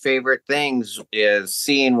 one of my favorite things is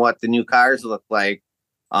seeing what the new cars look like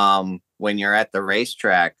when you're at the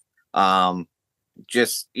racetrack.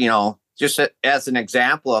 Just as an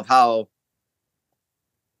example of how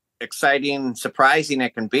exciting, surprising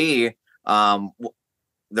it can be.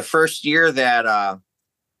 The first year that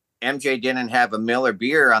MJ didn't have a Miller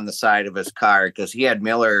beer on the side of his car, because he had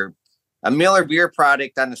a Miller beer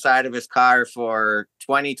product on the side of his car for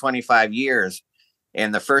 25 years.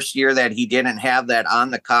 And the first year that he didn't have that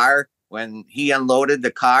on the car, when he unloaded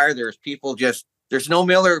the car, there's no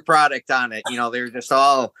Miller product on it. They're just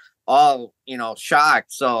all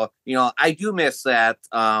shocked. So, I do miss that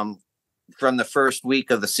from the first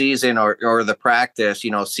week of the season or the practice,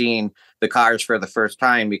 seeing the cars for the first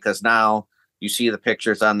time, because now you see the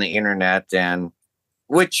pictures on the internet, and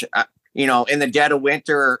which, in the dead of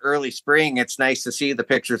winter or early spring, it's nice to see the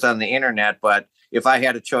pictures on the internet. But if I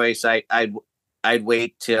had a choice, I'd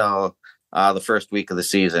wait till the first week of the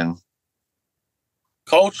season.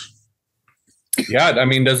 Coach? Yeah, I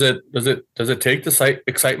mean, does it take the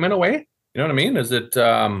excitement away? You know what I mean? Is it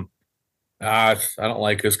I don't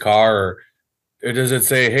like his car, or does it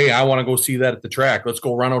say, hey, I want to go see that at the track? Let's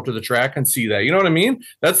go run out to the track and see that. You know what I mean?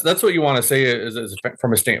 That's what you want to say is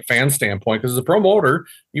from a fan standpoint, because as a promoter,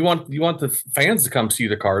 you want the fans to come see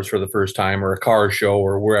the cars for the first time, or a car show,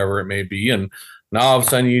 or wherever it may be. And now all of a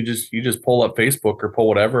sudden you just pull up Facebook or pull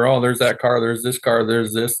whatever. Oh, there's that car. There's this car.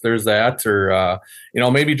 There's this. There's that. Or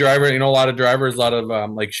maybe driver. A lot of drivers. A lot of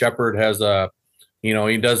like Shepard has he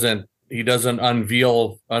doesn't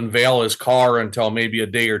unveil his car until maybe a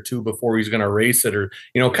day or two before he's going to race it, or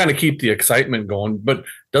kind of keep the excitement going. But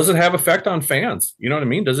does it have effect on fans? You know what I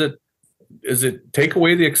mean? Does it take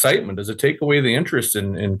away the excitement? Does it take away the interest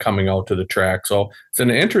in coming out to the track? So it's an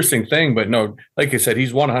interesting thing, but no, like I said,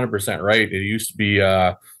 he's 100% right. It used to be,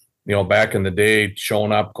 back in the day,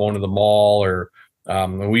 showing up, going to the mall, or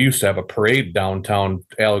we used to have a parade downtown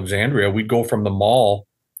Alexandria. We'd go from the mall,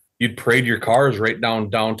 you'd parade your cars right down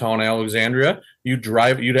downtown Alexandria. You'd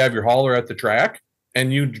have your hauler at the track,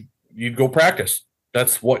 and you'd go practice.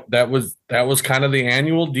 That was kind of the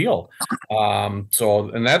annual deal.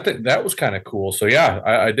 That was kind of cool. So yeah,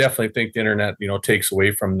 I definitely think the internet, takes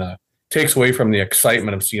away from the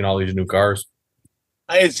excitement of seeing all these new cars.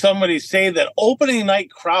 I had somebody say that opening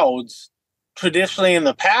night crowds traditionally in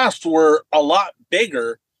the past were a lot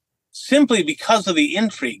bigger, simply because of the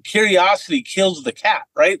intrigue. Curiosity kills the cat,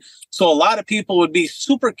 right? So a lot of people would be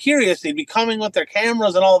super curious. They'd be coming with their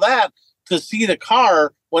cameras and all that to see the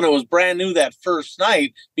car when it was brand new that first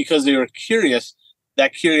night, because they were curious.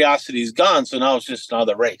 That curiosity is gone. So now it's just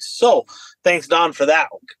another race. So thanks, Don, for that.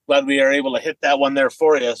 Glad we are able to hit that one there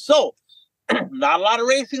for you. So not a lot of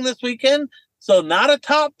racing this weekend. So not a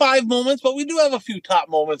top 5 moments, but we do have a few top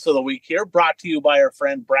moments of the week here, brought to you by our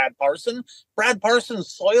friend Brad Parson. Brad Parson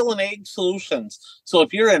Soil and Egg Solutions. So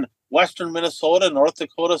if you're in western Minnesota, North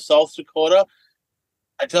Dakota, South Dakota,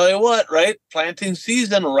 I tell you what, right? Planting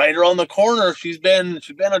season right around the corner. She's been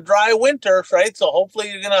a dry winter, right? So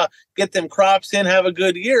hopefully you're gonna get them crops in, have a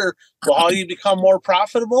good year. Well, how do you become more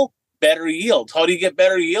profitable? Better yields. How do you get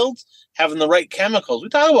better yields? Having the right chemicals. We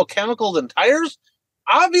talk about chemicals in tires.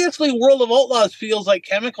 Obviously, World of Outlaws feels like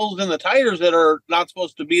chemicals in the tires that are not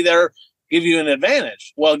supposed to be there give you an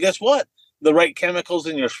advantage. Well, guess what? The right chemicals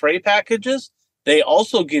in your spray packages, they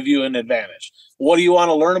also give you an advantage. What do you want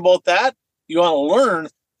to learn about that? You want to learn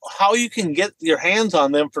how you can get your hands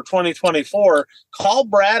on them for 2024. Call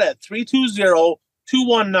Brad at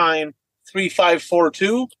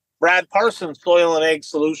 320-219-3542. Brad Parsons, Soil and Egg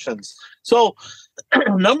Solutions. So,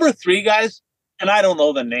 number 3, guys, and I don't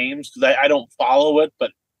know the names because I don't follow it,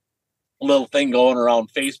 but a little thing going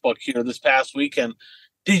around Facebook here this past weekend.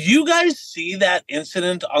 Did you guys see that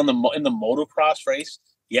incident in the motocross race?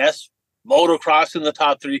 Yes, motocross in the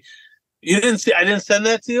top 3. You didn't see? I didn't send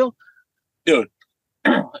that to you, dude.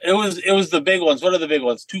 It was the big ones. What are the big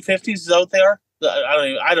ones? 250s is out there.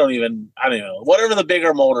 I don't even know. Whatever the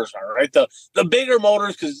bigger motors are, right? The bigger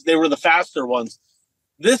motors, because they were the faster ones.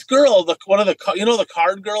 This girl, one of the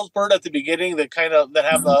card girls, Bert, at the beginning that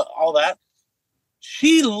have all that.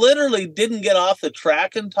 She literally didn't get off the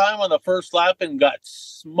track in time on the first lap and got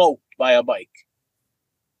smoked by a bike.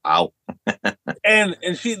 Ow. And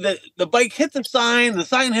the bike hit the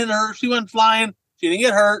sign hit her, she went flying, she didn't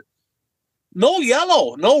get hurt. No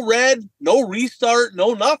yellow, no red, no restart,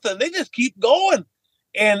 no nothing. They just keep going.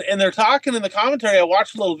 And they're talking in the commentary. I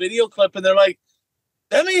watched a little video clip and they're like,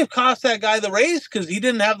 that may have cost that guy the race because he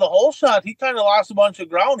didn't have the hole shot. He kind of lost a bunch of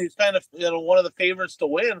ground. He's kind of one of the favorites to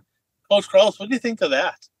win. Coach Kraus, what do you think of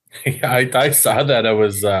that? Yeah, I saw that. It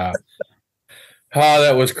was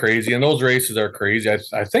that was crazy. And those races are crazy.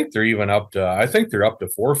 I think they're even up to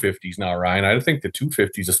 450s now, Ryan. I think the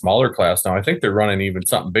 250 is a smaller class now. I think they're running even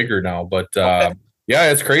something bigger now. But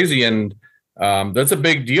yeah, it's crazy, and that's a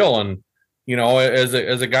big deal. And as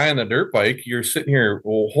a guy on the dirt bike, you're sitting here.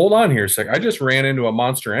 Well, hold on here a sec. I just ran into a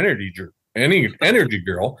Monster Energy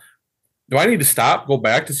girl. Do I need to stop, go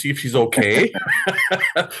back to see if she's okay?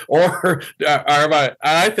 or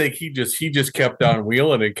I think he just kept on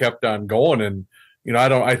wheeling and kept on going. And,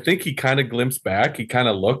 I think he kind of glimpsed back. He kind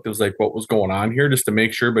of looked, it was like, what was going on here, just to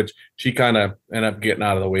make sure, but she kind of ended up getting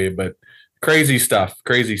out of the way. But crazy stuff.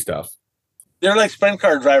 They're like sprint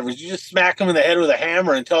car drivers. You just smack them in the head with a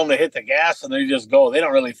hammer and tell them to hit the gas and they just go. They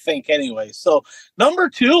don't really think anyway. So number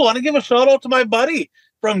 2, I want to give a shout out to my buddy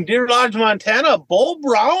from Deer Lodge, Montana, Bull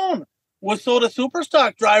Brown. WISSOTA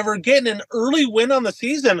Superstock driver getting an early win on the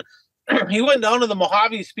season. He went down to the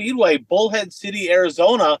Mojave Speedway, Bullhead City,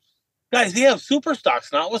 Arizona. Guys, they have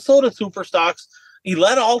Superstocks, not WISSOTA Superstocks. He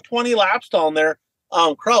led all 20 laps down there.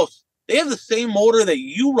 Kraus, they have the same motor that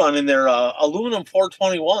you run in their aluminum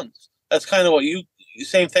 421s. That's kind of what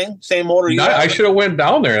same thing, same motor. I should have went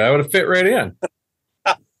down there. That would have fit right in.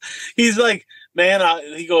 He's like, man,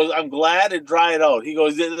 he goes, I'm glad it dried out. He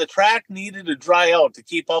goes, the track needed to dry out to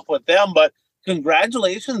keep up with them, but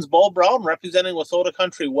congratulations, Bull Brown, representing WISSOTA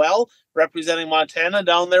country well, representing Montana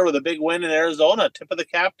down there with a big win in Arizona. Tip of the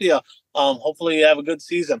cap to you. Hopefully you have a good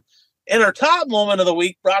season. And our top moment of the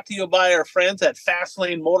week brought to you by our friends at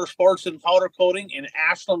Fastlane Motorsports and Powder Coating in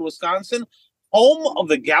Ashland, Wisconsin, home of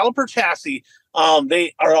the Galloper chassis.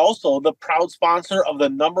 They are also the proud sponsor of the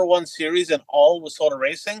 #1 series in all WISSOTA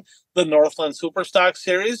racing, the Northland Superstock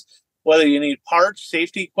Series. Whether you need parts,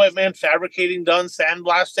 safety equipment, fabricating done,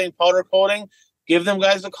 sandblasting, powder coating, give them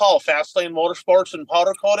guys a call. Fastlane Motorsports and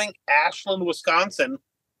Powder Coating, Ashland, Wisconsin.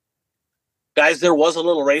 Guys, there was a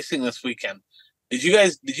little racing this weekend. Did you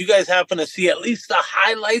guys happen to see at least the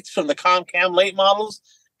highlights from the ComCam late models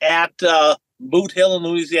at Boot Hill in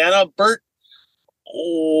Louisiana? Bert,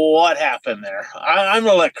 what happened there? I'm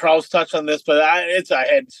going to let Kraus touch on this, but it's a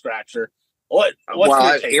head scratcher. What's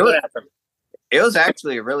your take? What happened? It was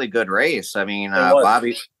actually a really good race. I mean,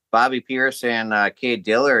 Bobby Pierce and Cade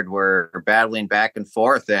Dillard were battling back and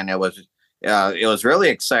forth, and it was really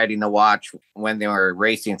exciting to watch when they were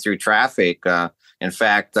racing through traffic. In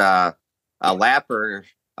fact, a lapper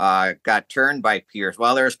got turned by Pierce.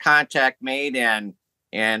 Well, there was contact made, and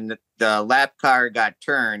the lap car got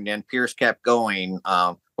turned, and Pierce kept going.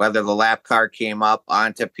 Whether the lap car came up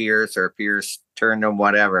onto Pierce or Pierce turned him,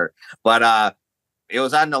 whatever. But it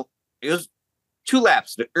was 2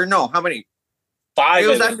 laps, or no, how many? 5. It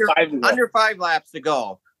was under 5 laps to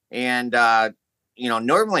go. And,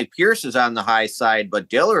 normally Pierce is on the high side, but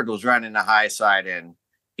Dillard was running the high side, and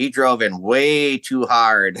he drove in way too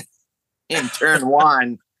hard in turn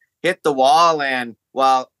 1, hit the wall. And,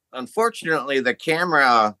 well, unfortunately, the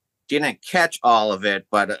camera didn't catch all of it,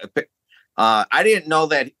 but I didn't know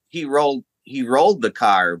that he rolled the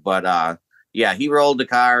car. But, yeah, he rolled the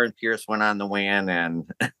car, and Pierce went on the win,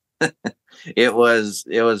 and it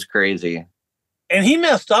was crazy. And he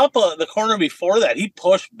messed up the corner before that. He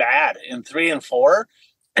pushed bad in 3 and 4,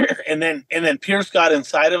 and then Pierce got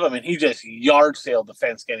inside of him, and he just yard sailed the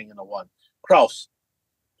fence getting into 1. Kraus,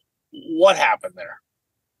 what happened there?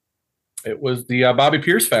 It was the Bobby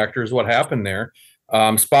Pierce factor is what happened there.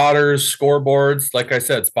 Spotters, scoreboards, like I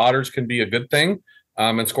said, spotters can be a good thing,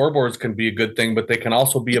 and scoreboards can be a good thing, but they can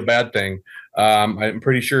also be a bad thing. I'm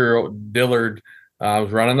pretty sure Dillard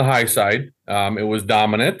was running the high side. It was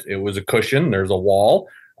dominant. It was a cushion. There's a wall.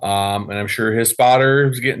 And I'm sure his spotter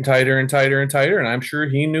was getting tighter and tighter and tighter. And I'm sure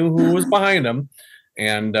he knew who was behind him.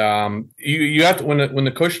 And you have to, when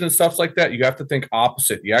the cushion and stuff's like that, you have to think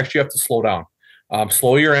opposite. You actually have to slow down.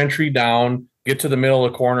 Slow your entry down, get to the middle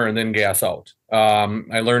of the corner, and then gas out.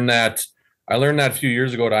 I learned that a few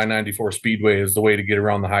years ago at I-94 Speedway is the way to get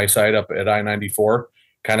around the high side up at I-94.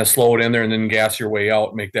 Kind of slow it in there and then gas your way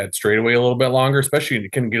out, make that straightaway a little bit longer, especially if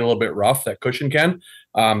it can get a little bit rough, that cushion can.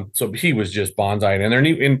 So he was just bonsaiing in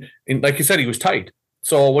there. And like you said, he was tight.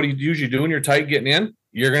 So what do you usually do when you're tight getting in?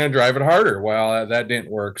 you're going to drive it harder. Well, that didn't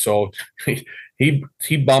work. So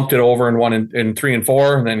he bumped it over and won in 3 and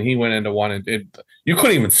 4, and then he went into 1 and you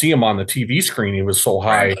couldn't even see him on the TV screen. He was so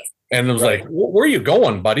high, and it was like, where are you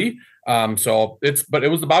going, buddy? But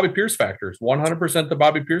it was the Bobby Pierce factor. It's 100% the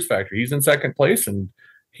Bobby Pierce factor. He's in second place, and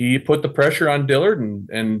he put the pressure on Dillard,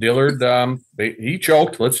 and Dillard, he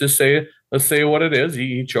choked. Let's say what it is.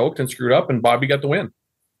 He choked and screwed up, and Bobby got the win.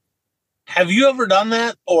 Have you ever done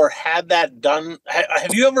that or had that done?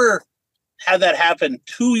 Have you ever had that happen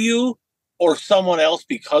to you or someone else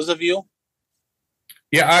because of you?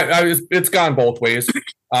 Yeah, it's gone both ways.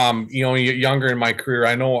 Younger in my career,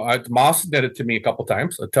 I know Moss did it to me a couple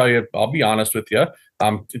times. I'll be honest with you.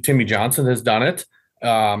 Timmy Johnson has done it.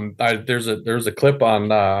 There's a clip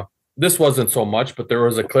on this wasn't so much, but there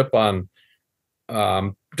was a clip on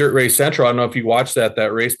Dirt Race Central. I don't know if you watched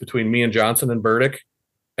that race between me and Johnson and Burdick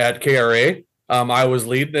at KRA. I was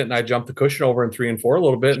leading it, and I jumped the cushion over in 3 and 4 a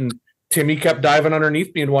little bit, and Timmy kept diving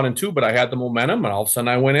underneath me in 1 and 2, but I had the momentum, and all of a sudden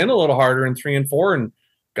I went in a little harder in 3 and 4 and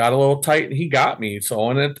got a little tight, and he got me. So,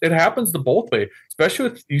 and it happens the both way, especially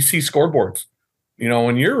with you see scoreboards.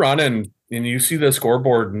 When you're running and you see the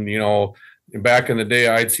scoreboard, and back in the day,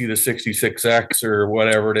 I'd see the 66X or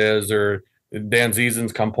whatever it is, or Dan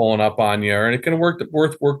Ziesen's come pulling up on you, and it can work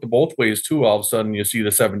the both ways too. All of a sudden, you see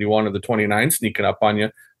the 71 or the 29 sneaking up on you.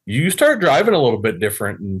 You start driving a little bit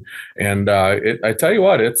different, and I tell you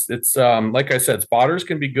what, it's like I said, spotters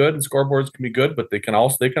can be good and scoreboards can be good, but they can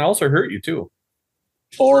also hurt you too.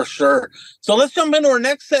 For sure. So let's jump into our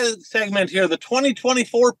next segment here, the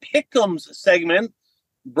 2024 Pick'ems segment,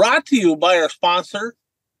 brought to you by our sponsor,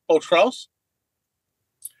 Coach Kraus.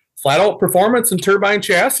 Flat Out Performance and Turbine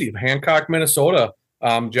Chassis of Hancock, Minnesota.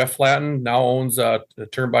 Jeff Flatten now owns the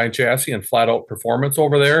Turbine Chassis and Flat Out Performance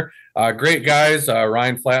over there. Great guys.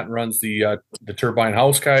 Ryan Flatten runs the Turbine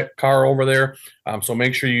House car over there. So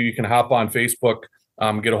make sure you can hop on Facebook,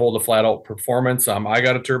 get a hold of Flat Out Performance. I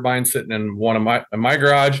got a turbine sitting in in my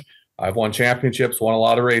garage. I've won championships, won a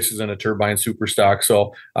lot of races in a turbine super stock.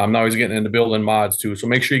 So now he's getting into building mods too. So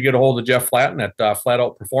make sure you get a hold of Jeff Flatten at Flat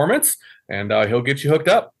Out Performance, and he'll get you hooked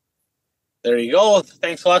up. There you go.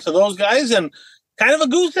 Thanks a lot to those guys. And kind of a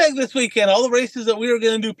goose egg this weekend. All the races that we were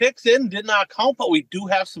going to do picks in did not count, but we do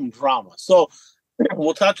have some drama. So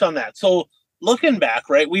we'll touch on that. So looking back,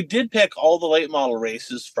 right, we did pick all the late model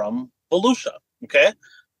races from Volusia. Okay.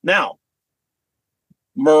 Now,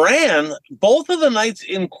 Moran, both of the nights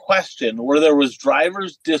in question where there was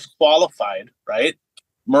drivers disqualified, right?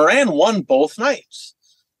 Moran won both nights.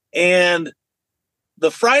 And the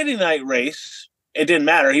Friday night race, it didn't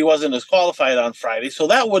matter. He wasn't disqualified on Friday, so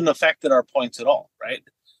that wouldn't have affected our points at all, right?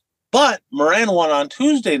 But Moran won on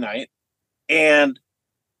Tuesday night, and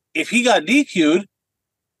if he got DQ'd,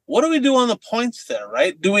 what do we do on the points there,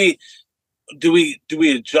 right? Do we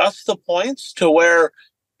adjust the points to where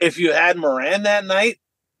if you had Moran that night,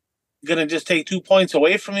 gonna just take 2 points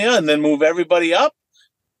away from you and then move everybody up?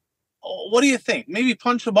 What do you think? Maybe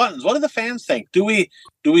punch the buttons. What do the fans think? Do we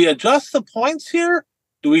adjust the points here?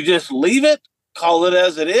 Do we just leave it? Call it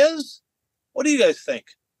as it is? What do you guys think?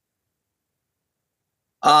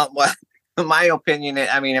 Well, in my opinion,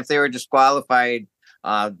 I mean, if they were disqualified,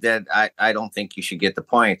 then I don't think you should get the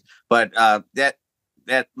point. But that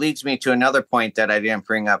leads me to another point that I didn't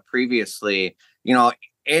bring up previously.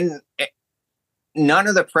 In none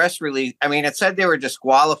of the press release, I mean, it said they were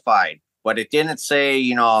disqualified, but it didn't say,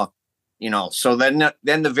 so then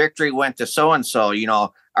the victory went to so-and-so.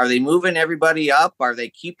 Are they moving everybody up? Are they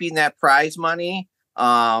keeping that prize money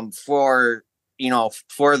for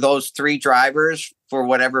those 3 drivers for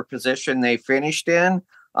whatever position they finished in?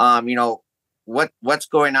 What's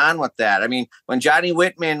going on with that? I mean, when Johnny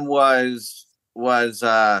Whitman was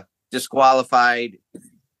disqualified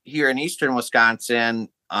here in Eastern Wisconsin,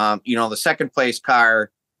 the second place car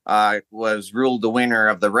was ruled the winner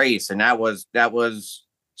of the race, and that was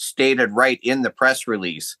stated right in the press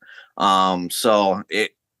release. So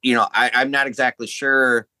it, I'm not exactly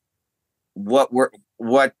sure what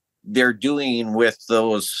they're doing with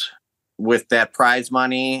that prize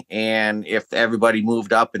money, and if everybody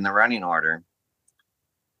moved up in the running order.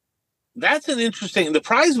 That's the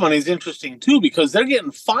prize money is interesting too, because they're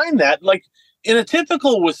getting fined that, like in a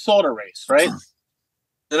typical WISSOTA race, right?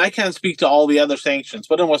 And I can't speak to all the other sanctions,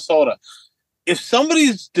 but in WISSOTA, if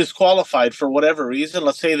somebody's disqualified for whatever reason,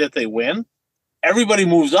 let's say that they win, everybody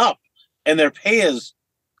moves up and their pay is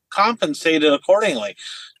compensated accordingly.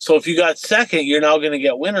 So if you got second, you're now going to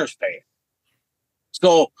get winner's pay.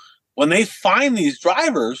 So when they find these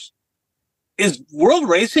drivers, is World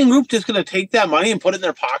Racing Group just going to take that money and put it in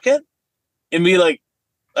their pocket and be like,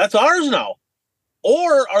 that's ours now?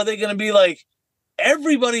 Or are they going to be like,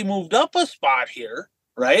 everybody moved up a spot here,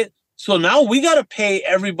 right? So now we got to pay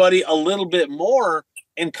everybody a little bit more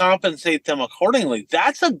and compensate them accordingly.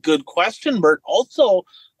 That's a good question, Bert. Also,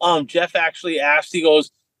 Jeff actually asked, he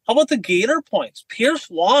goes, how about the Gator points? Pierce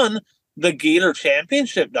won the Gator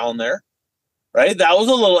championship down there, right? That was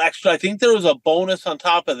a little extra. I think there was a bonus on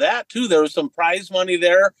top of that, too. There was some prize money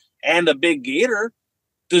there and a big Gator.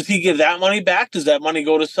 Does he give that money back? Does that money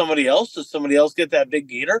go to somebody else? Does somebody else get that big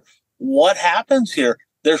Gator? What happens here?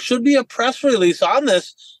 There should be a press release on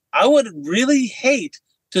this. I would really hate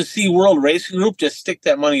to see World Racing Group just stick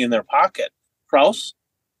that money in their pocket. Kraus?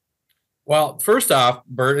 Well, first off,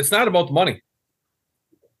 Bert, it's not about the money.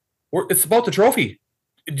 It's about the trophy.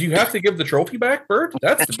 Do you have to give the trophy back, Bert?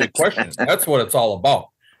 That's the big question. That's what it's all about.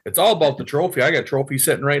 It's all about the trophy. I got trophy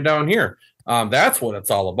sitting right down here. That's what it's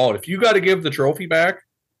all about. If you got to give the trophy back,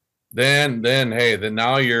 then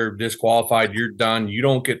now you're disqualified. You're done. You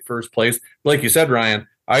don't get first place. Like you said, Ryan,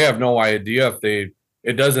 I have no idea if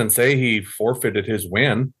it doesn't say he forfeited his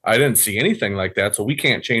win. I didn't see anything like that. So we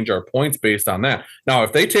can't change our points based on that. Now,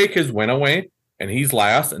 if they take his win away and he's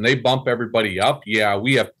last and they bump everybody up, yeah,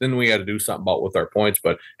 we had to do something about with our points.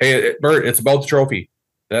 But hey, Bert, it's about the trophy.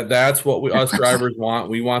 That's what us drivers want.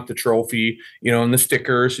 We want the trophy, and the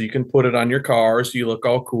sticker, so you can put it on your car, so you look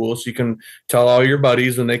all cool, so you can tell all your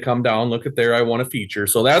buddies when they come down, look at there, I want a feature.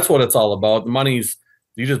 So that's what it's all about. The money's,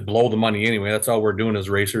 you just blow the money anyway. That's all we're doing as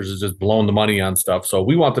racers, is just blowing the money on stuff. So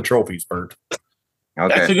we want the trophies, Bert.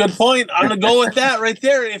 Okay. That's a good point. I'm going to go with that right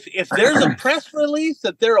there. If there's a press release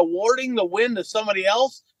that they're awarding the win to somebody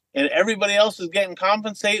else and everybody else is getting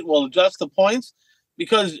compensated, we'll adjust the points,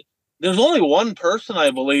 because there's only one person, I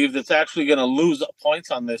believe, that's actually going to lose points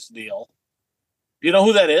on this deal. Do you know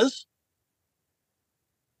who that is?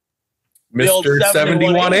 Mr.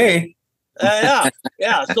 71A.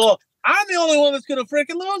 Yeah. So I'm the only one that's going to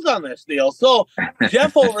freaking lose on this deal. So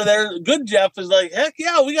Jeff over there, good Jeff, is like, heck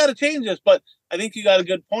yeah, we got to change this. But I think you got a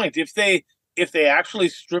good point. If they actually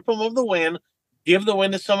strip them of the win, give the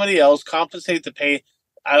win to somebody else, compensate the pay,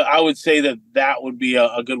 I would say that would be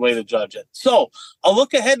a good way to judge it. So a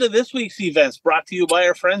look ahead to this week's events brought to you by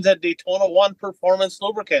our friends at Daytona 1 Performance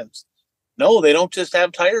Lubricants. No, they don't just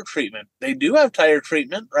have tire treatment. They do have tire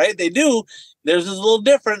treatment, right? They do. Theirs is a little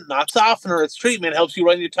different. Not softener. It's treatment. Helps you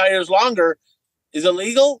run your tires longer. Is it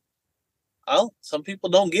legal? Well, some people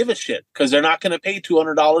don't give a shit because they're not going to pay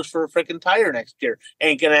 $200 for a freaking tire next year.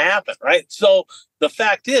 Ain't going to happen, right? So the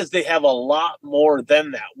fact is they have a lot more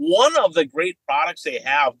than that. One of the great products they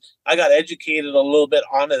have, I got educated a little bit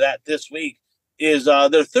onto that this week, is their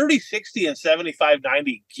 3060 and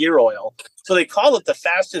 7590 gear oil. So they call it the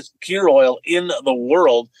fastest gear oil in the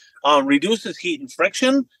world. Reduces heat and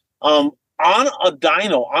friction on a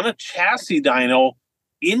dyno, on a chassis dyno.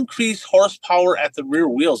 Increase horsepower at the rear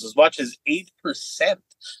wheels as much as 8%.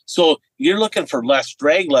 So you're looking for less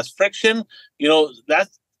drag, less friction.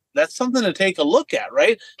 That's something to take a look at,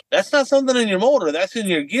 right? That's not something in your motor. That's in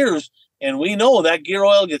your gears. And we know that gear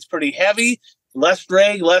oil gets pretty heavy, less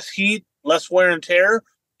drag, less heat, less wear and tear.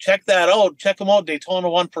 Check that out. Check them out, Daytona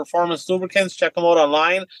 1 Performance Lubricants. Check them out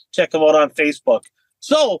online. Check them out on Facebook.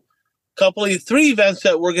 So, three events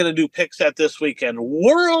that we're going to do picks at this weekend.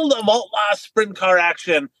 World of Outlaw Sprint Car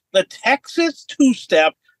Action. The Texas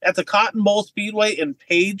Two-Step at the Cotton Bowl Speedway in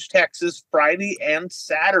Page, Texas, Friday and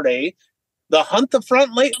Saturday. The Hunt the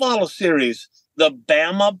Front Late Model Series. The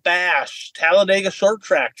Bama Bash, Talladega Short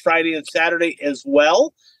Track, Friday and Saturday as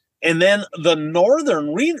well. And then the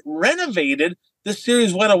Northern renovated. This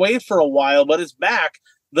series went away for a while, but it's back.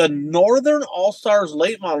 The Northern All-Stars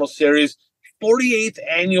Late Model Series, 48th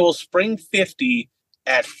Annual Spring 50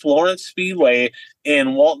 at Florence Speedway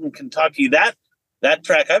in Walton, Kentucky. That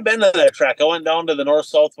track, I've been to that track. I went down to the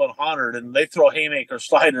North-South 100, and they throw haymaker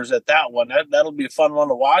sliders at that one. That'll be a fun one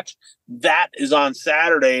to watch. That is on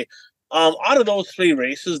Saturday. Out of those three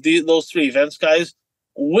races, those three events, guys,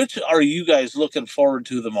 which are you guys looking forward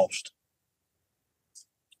to the most?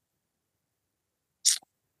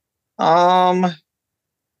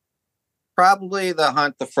 Probably the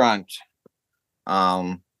Hunt the Front.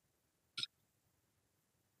 Yeah,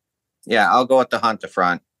 I'll go with the Hunt the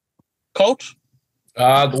Front. Coach?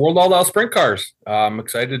 The World Outlaw Sprint Cars. I'm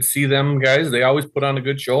excited to see them guys. They always put on a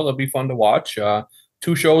good show. They'll be fun to watch.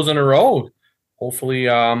 2 shows in a row. Hopefully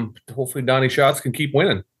Donnie Schatz can keep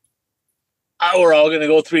winning. We're all going to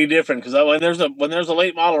go 3 different, because when there's a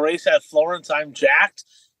late model race at Florence, I'm jacked.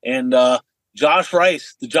 And Josh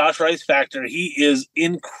Rice, the Josh Rice factor, he is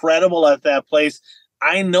incredible at that place.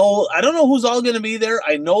 I don't know who's all going to be there.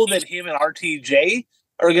 I know that him and RTJ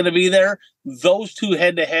are going to be there. Those 2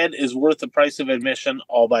 head-to-head is worth the price of admission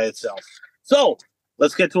all by itself. So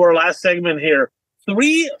let's get to our last segment here.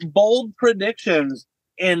 3 bold predictions.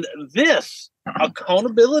 And this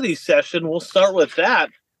accountability session, we'll start with that,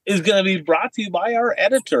 is going to be brought to you by our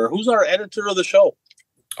editor. Who's our editor of the show?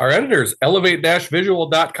 Our editor is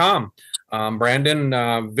elevate-visual.com.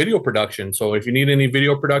 Brandon, video production. So if you need any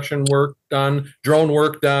video production work done, drone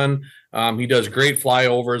work done, he does great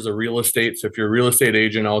flyovers of real estate. So if you're a real estate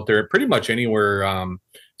agent out there, pretty much anywhere,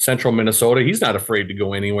 central Minnesota, he's not afraid to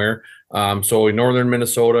go anywhere. So in northern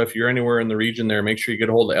Minnesota, if you're anywhere in the region there, make sure you get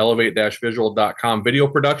a hold of elevate-visual.com video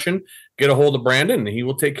production. Get a hold of Brandon, and he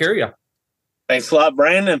will take care of you. Thanks a lot,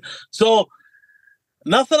 Brandon. So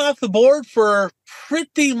nothing off the board for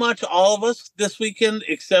pretty much all of us this weekend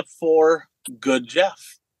except for Good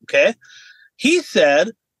Jeff. Okay. He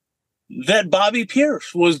said that Bobby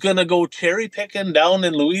Pierce was going to go cherry picking down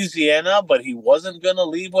in Louisiana, but he wasn't going to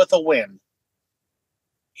leave with a win.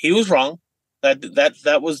 He was wrong.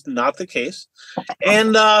 That was not the case.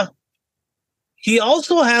 And he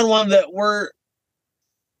also had one that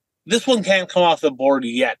this one can't come off the board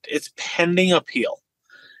yet. It's pending appeal.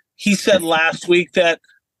 He said last week that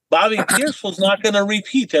Bobby Pierce was not going to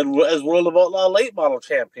repeat as World of Outlaw late model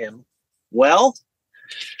champion. Well,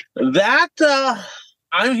 that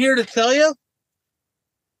I'm here to tell you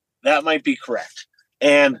that might be correct.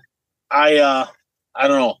 And I don't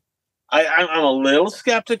know. I'm a little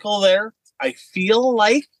skeptical there. I feel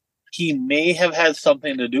like he may have had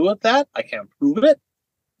something to do with that. I can't prove it,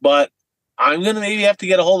 but I'm going to maybe have to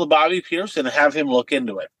get a hold of Bobby Pierce and have him look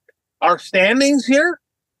into it. Our standings here,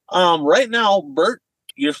 right now, Bert,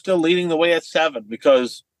 you're still leading the way at 7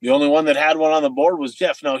 because the only one that had one on the board was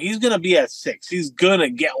Jeff. Now, he's going to be at 6. He's going to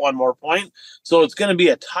get one more point. So it's going to be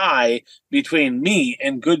a tie between me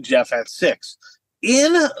and Good Jeff at 6.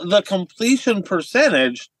 In the completion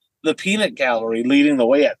percentage, the Peanut Gallery leading the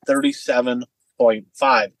way at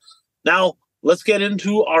 37.5. Now, let's get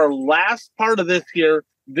into our last part of this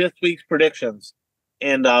week's predictions.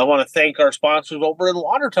 And I want to thank our sponsors over in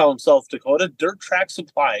Watertown, South Dakota, Dirt Track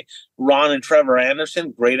Supply. Ron and Trevor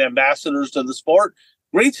Anderson, great ambassadors to the sport.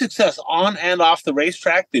 Great success on and off the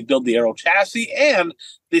racetrack. They build the aero chassis, and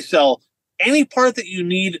they sell any part that you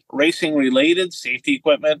need racing-related, safety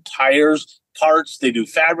equipment, tires, parts. They do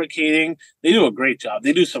fabricating. They do a great job.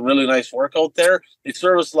 They do some really nice work out there. They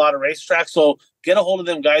service a lot of racetracks. So get a hold of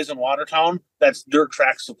them guys in Watertown. That's Dirt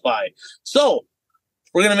Track Supply. So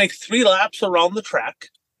we're going to make 3 laps around the track,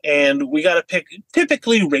 and we got to pick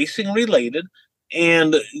typically racing related,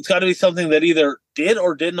 and it's got to be something that either did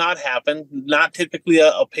or did not happen, not typically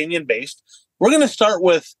opinion based. We're going to start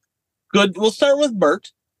with we'll start with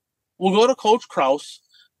Bert. We'll go to Coach Kraus,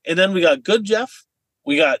 and then we got Good Jeff.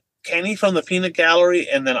 We got Kenny from the Peanut Gallery,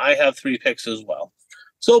 and then I have 3 picks as well.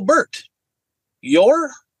 So Bert,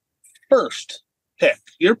 your first pick,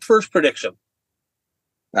 your first prediction.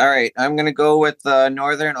 All right, I'm going to go with the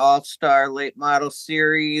Northern All-Star Late Model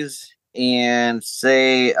Series and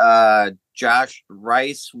say Josh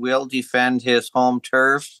Rice will defend his home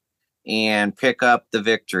turf and pick up the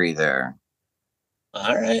victory there.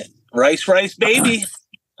 All right. Rice, baby.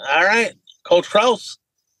 All right. Coach Kraus.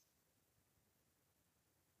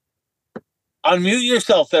 Unmute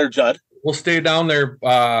yourself there, Judd. We'll stay down there,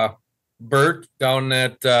 Bert, down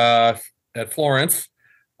at Florence,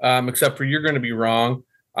 except for you're going to be wrong.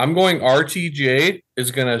 I'm going RTJ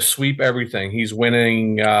is going to sweep everything. He's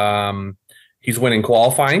winning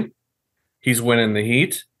qualifying, he's winning the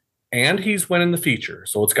heat, and he's winning the feature.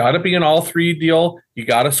 So it's got to be an all 3 deal. You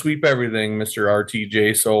got to sweep everything, Mr.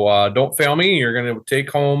 RTJ. So don't fail me. You're going to take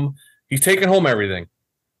home. He's taking home everything.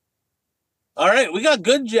 All right, we got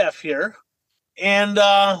Good Jeff here, and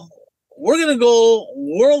we're going to go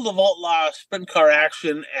World of Outlaw sprint car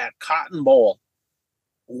action at Cotton Bowl.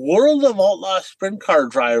 World of Outlaw sprint car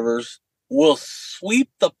drivers will sweep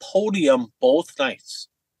the podium both nights.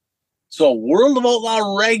 So World of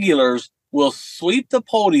Outlaw regulars will sweep the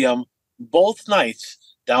podium both nights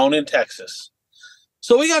down in Texas.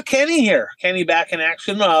 So we got Kenny here. Kenny back in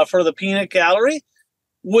action for the Peanut Gallery.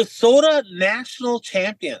 WISSOTA national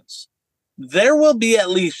champions. There will be at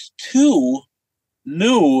least 2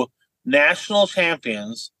 new national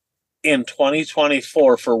champions in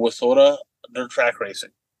 2024 for WISSOTA dirt track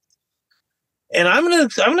racing. And I'm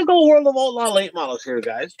gonna go World of Outlaw late models here,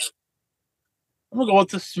 guys. I'm gonna go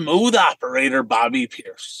with the smooth operator Bobby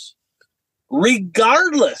Pierce.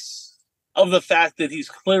 Regardless of the fact that he's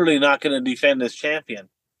clearly not going to defend his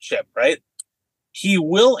championship, right? He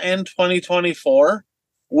will end 2024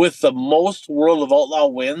 with the most World of Outlaw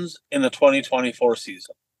wins in the 2024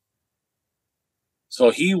 season. So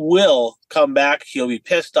he will come back. He'll be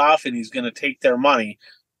pissed off, and he's going to take their money.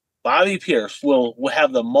 Bobby Pierce will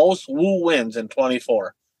have the most wins in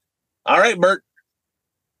 24. All right, Bert,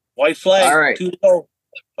 White flag. All right. 2-0.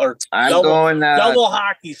 Or I'm double, going double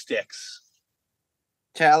hockey sticks.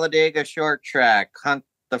 Talladega short track, Hunt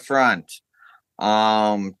the Front.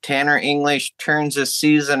 Tanner English turns his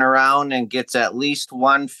season around and gets at least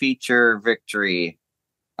one feature victory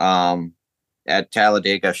at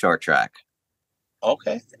Talladega short track.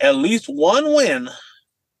 Okay. At least one win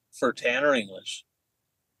for Tanner English.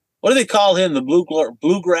 What do they call him? The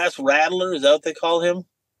bluegrass rattler? Is that what they call him?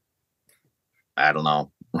 I don't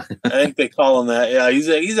know. I think they call him that. Yeah,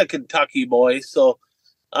 he's a Kentucky boy. So,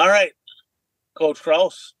 all right, Coach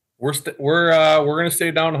Kraus. We're gonna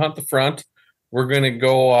stay down and Hunt the Front. We're gonna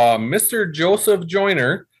go. Mr. Joseph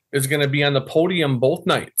Joyner is gonna be on the podium both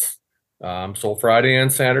nights. So Friday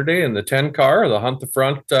and Saturday in the 10 car, the Hunt the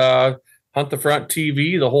Front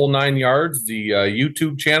TV, the whole 9 yards, the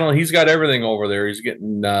YouTube channel. He's got everything over there. He's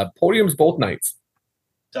getting podiums both nights.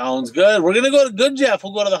 Sounds good. We're going to go to Good Jeff.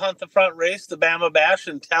 We'll go to the Hunt the Front race, the Bama Bash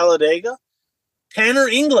in Talladega. Tanner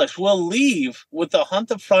English will leave with the Hunt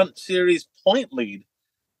the Front series point lead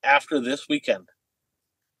after this weekend.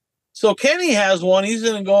 So Kenny has one. He's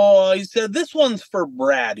going to go, he said, this one's for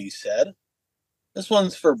Brad, he said. This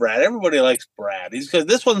one's for Brad. Everybody likes Brad.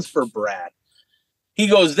 This one's for Brad. He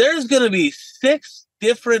goes, there's going to be 6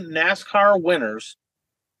 different NASCAR winners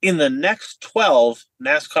in the next 12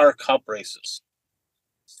 NASCAR Cup races.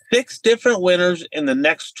 6 different winners in the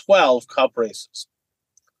next 12 Cup races.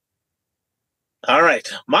 All right.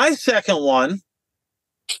 My second one,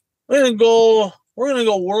 we're going to go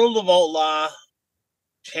World of Outlaw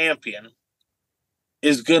champion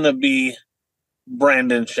is going to be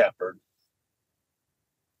Brandon Sheppard.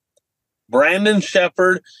 Brandon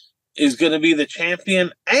Sheppard is going to be the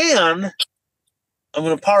champion, and I'm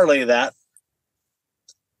going to parlay that.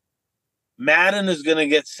 Madden is going to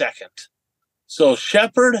get second. So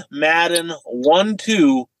Sheppard, Madden,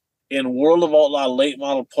 1-2 in World of Outlaw late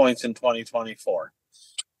model points in 2024.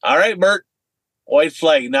 All right, Bert. White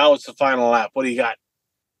flag. Now it's the final lap. What do you got?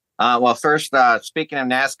 Well, first, speaking of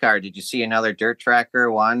NASCAR, did you see another dirt tracker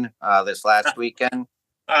won this last weekend?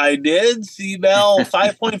 I did. Seabell,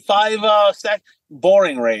 5.5 sec.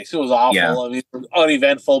 Boring race. It was awful. Yeah. I mean,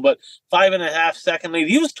 uneventful, but 5.5 second lead.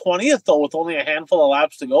 He was 20th, though, with only a handful of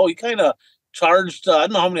laps to go. He kind of charged, I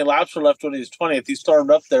don't know how many laps were left when he was 20th. He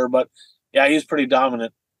stormed up there, but yeah, he's pretty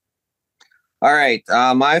dominant. All right.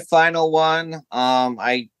 My final one,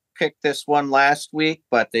 I picked this one last week,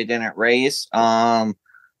 but they didn't race.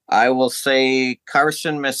 I will say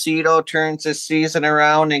Carson Macedo turns his season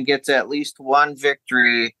around and gets at least one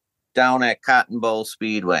victory down at Cotton Bowl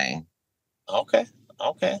Speedway. Okay.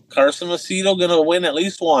 Carson Macedo going to win at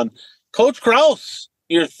least one. Coach Kraus,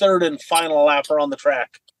 your third and final lapper on the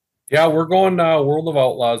track. Yeah, we're going World of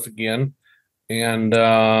Outlaws again. And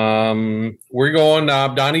we're going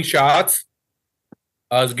Donnie Schatz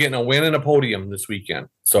is getting a win and a podium this weekend.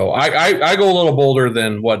 So I go a little bolder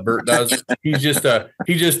than what Bert does. he just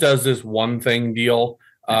does this one thing deal.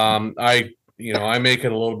 I make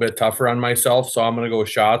it a little bit tougher on myself, so I'm going to go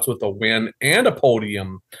Schatz with a win and a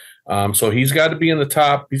podium. So he's got to be in the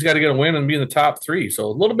top. He's got to get a win and be in the top 3. So a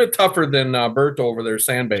little bit tougher than Bert over there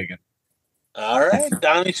sandbagging. All right,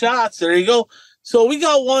 Donnie Schatz. There you go. So we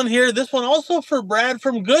got one here. This one also for Brad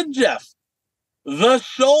from Good Jeff. The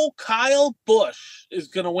show Kyle Busch is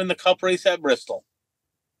going to win the Cup race at Bristol.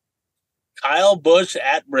 Kyle Busch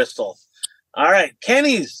at Bristol. All right,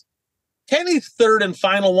 Kenny's third and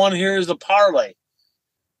final one here is a parlay.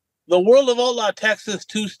 The World of Outlaw Texas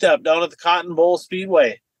two-step down at the Cotton Bowl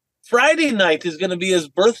Speedway. Friday night is going to be his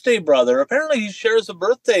birthday brother. Apparently he shares a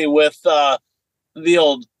birthday with the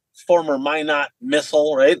old former Minot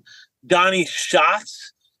missile, right? Donnie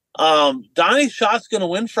Schatz. Donnie Schatz going to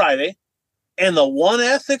win Friday. And the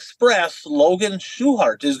 1S Express, Logan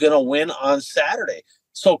Schuchart, is going to win on Saturday.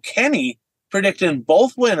 So Kenny predicting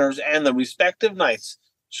both winners and the respective nights.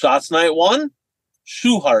 Schatz night 1,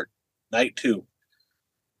 Schuchart night 2.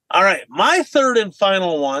 All right, my third and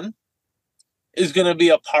final one is going to be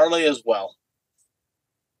a parlay as well.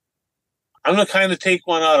 I'm going to kind of take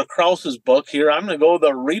one out of Kraus's book here. I'm going to go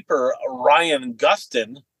the Reaper. Ryan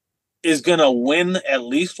Gustin is going to win at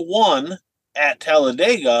least one at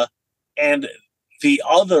Talladega, and the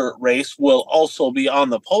other race will also be on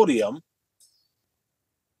the podium.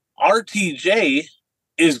 RTJ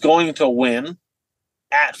is going to win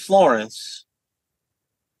at Florence,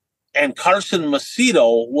 and Carson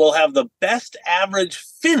Macedo will have the best average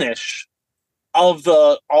finish of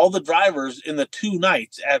all the drivers in the 2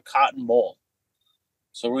 nights at Cotton Bowl.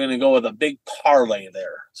 So we're going to go with a big parlay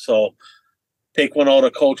there. So take one out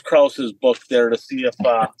of Coach Kraus's book there to see if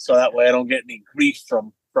so that way I don't get any grief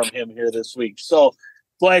from him here this week. So,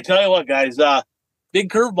 boy, I tell you what, guys, big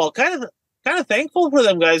curveball. Kind of thankful for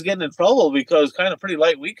them guys getting in trouble because kind of pretty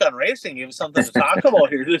light week on racing. Give us something to talk about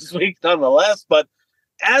here this week, nonetheless. But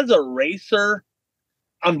as a racer,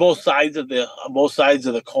 on both sides of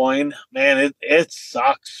the coin, man, it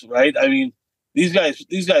sucks, right? I mean, these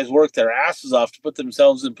guys work their asses off to put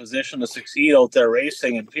themselves in position to succeed out there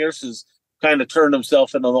racing, and Pierce has kind of turned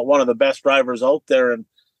himself into one of the best drivers out there. And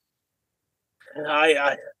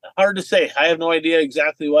I hard to say. I have no idea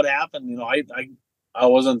exactly what happened. You know, I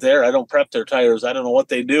wasn't there. I don't prep their tires. I don't know what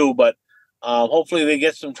they do, but hopefully they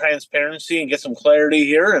get some transparency and get some clarity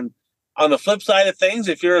here. And on the flip side of things,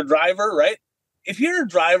 if you're a driver, right? If you're a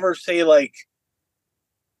driver, say like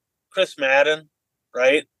Chris Madden,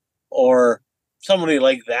 right, or somebody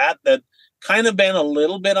like that kind of been a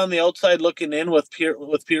little bit on the outside looking in with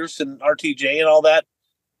Pierce and RTJ and all that.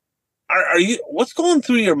 Are you? What's going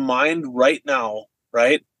through your mind right now,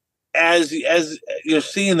 right? As you're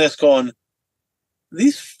seeing this, going,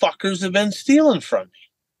 these fuckers have been stealing from me.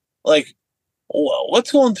 Like,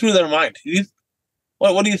 what's going through their mind?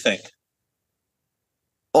 What do you think?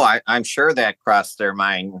 Oh, I'm sure that crossed their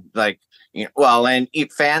mind. Like, you know, well, and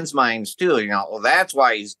fans' minds too. You know, well, that's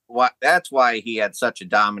why he had such a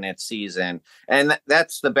dominant season, and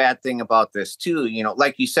that's the bad thing about this too. You know,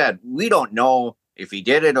 like you said, we don't know if he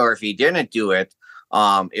did it or if he didn't do it.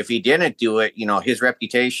 If he didn't do it, you know, his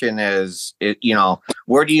reputation is, you know,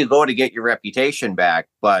 where do you go to get your reputation back?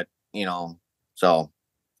 But, you know, so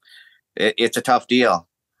it's a tough deal.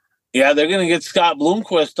 Yeah, they're going to get Scott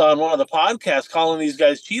Bloomquist on one of the podcasts calling these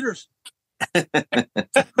guys cheaters.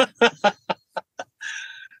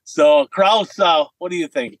 So, Kraus, what do you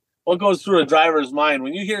think? What goes through a driver's mind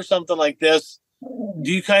when you hear something like this?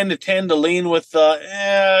 Do you kind of tend to lean with,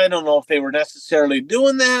 I don't know if they were necessarily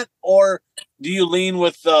doing that, or do you lean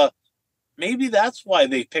with, maybe that's why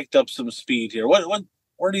they picked up some speed here?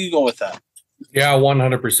 Where do you go with that? Yeah,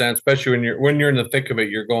 100%. Especially when you're in the thick of it,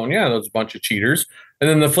 you're going, yeah, there's a bunch of cheaters. And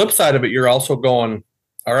then the flip side of it, you're also going,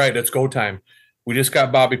 all right, it's go time. We just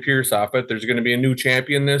got Bobby Pierce off it. There's going to be a new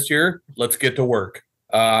champion this year. Let's get to work.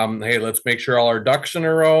 Hey, let's make sure all our ducks in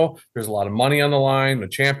a row. There's a lot of money on the line, the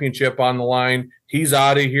championship on the line. He's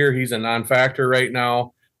out of here. He's a non-factor right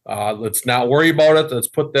now. Let's not worry about it. Let's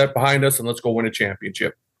put that behind us and let's go win a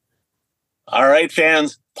championship. All right,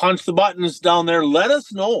 fans, punch the buttons down there. Let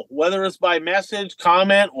us know, whether it's by message,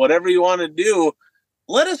 comment, whatever you want to do.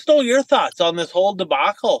 Let us know your thoughts on this whole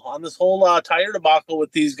debacle, on this whole tire debacle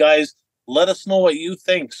with these guys. Let us know what you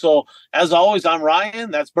think. So, as always, I'm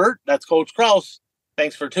Ryan. That's Bert. That's Coach Kraus.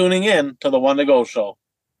 Thanks for tuning in to the One to Go Show.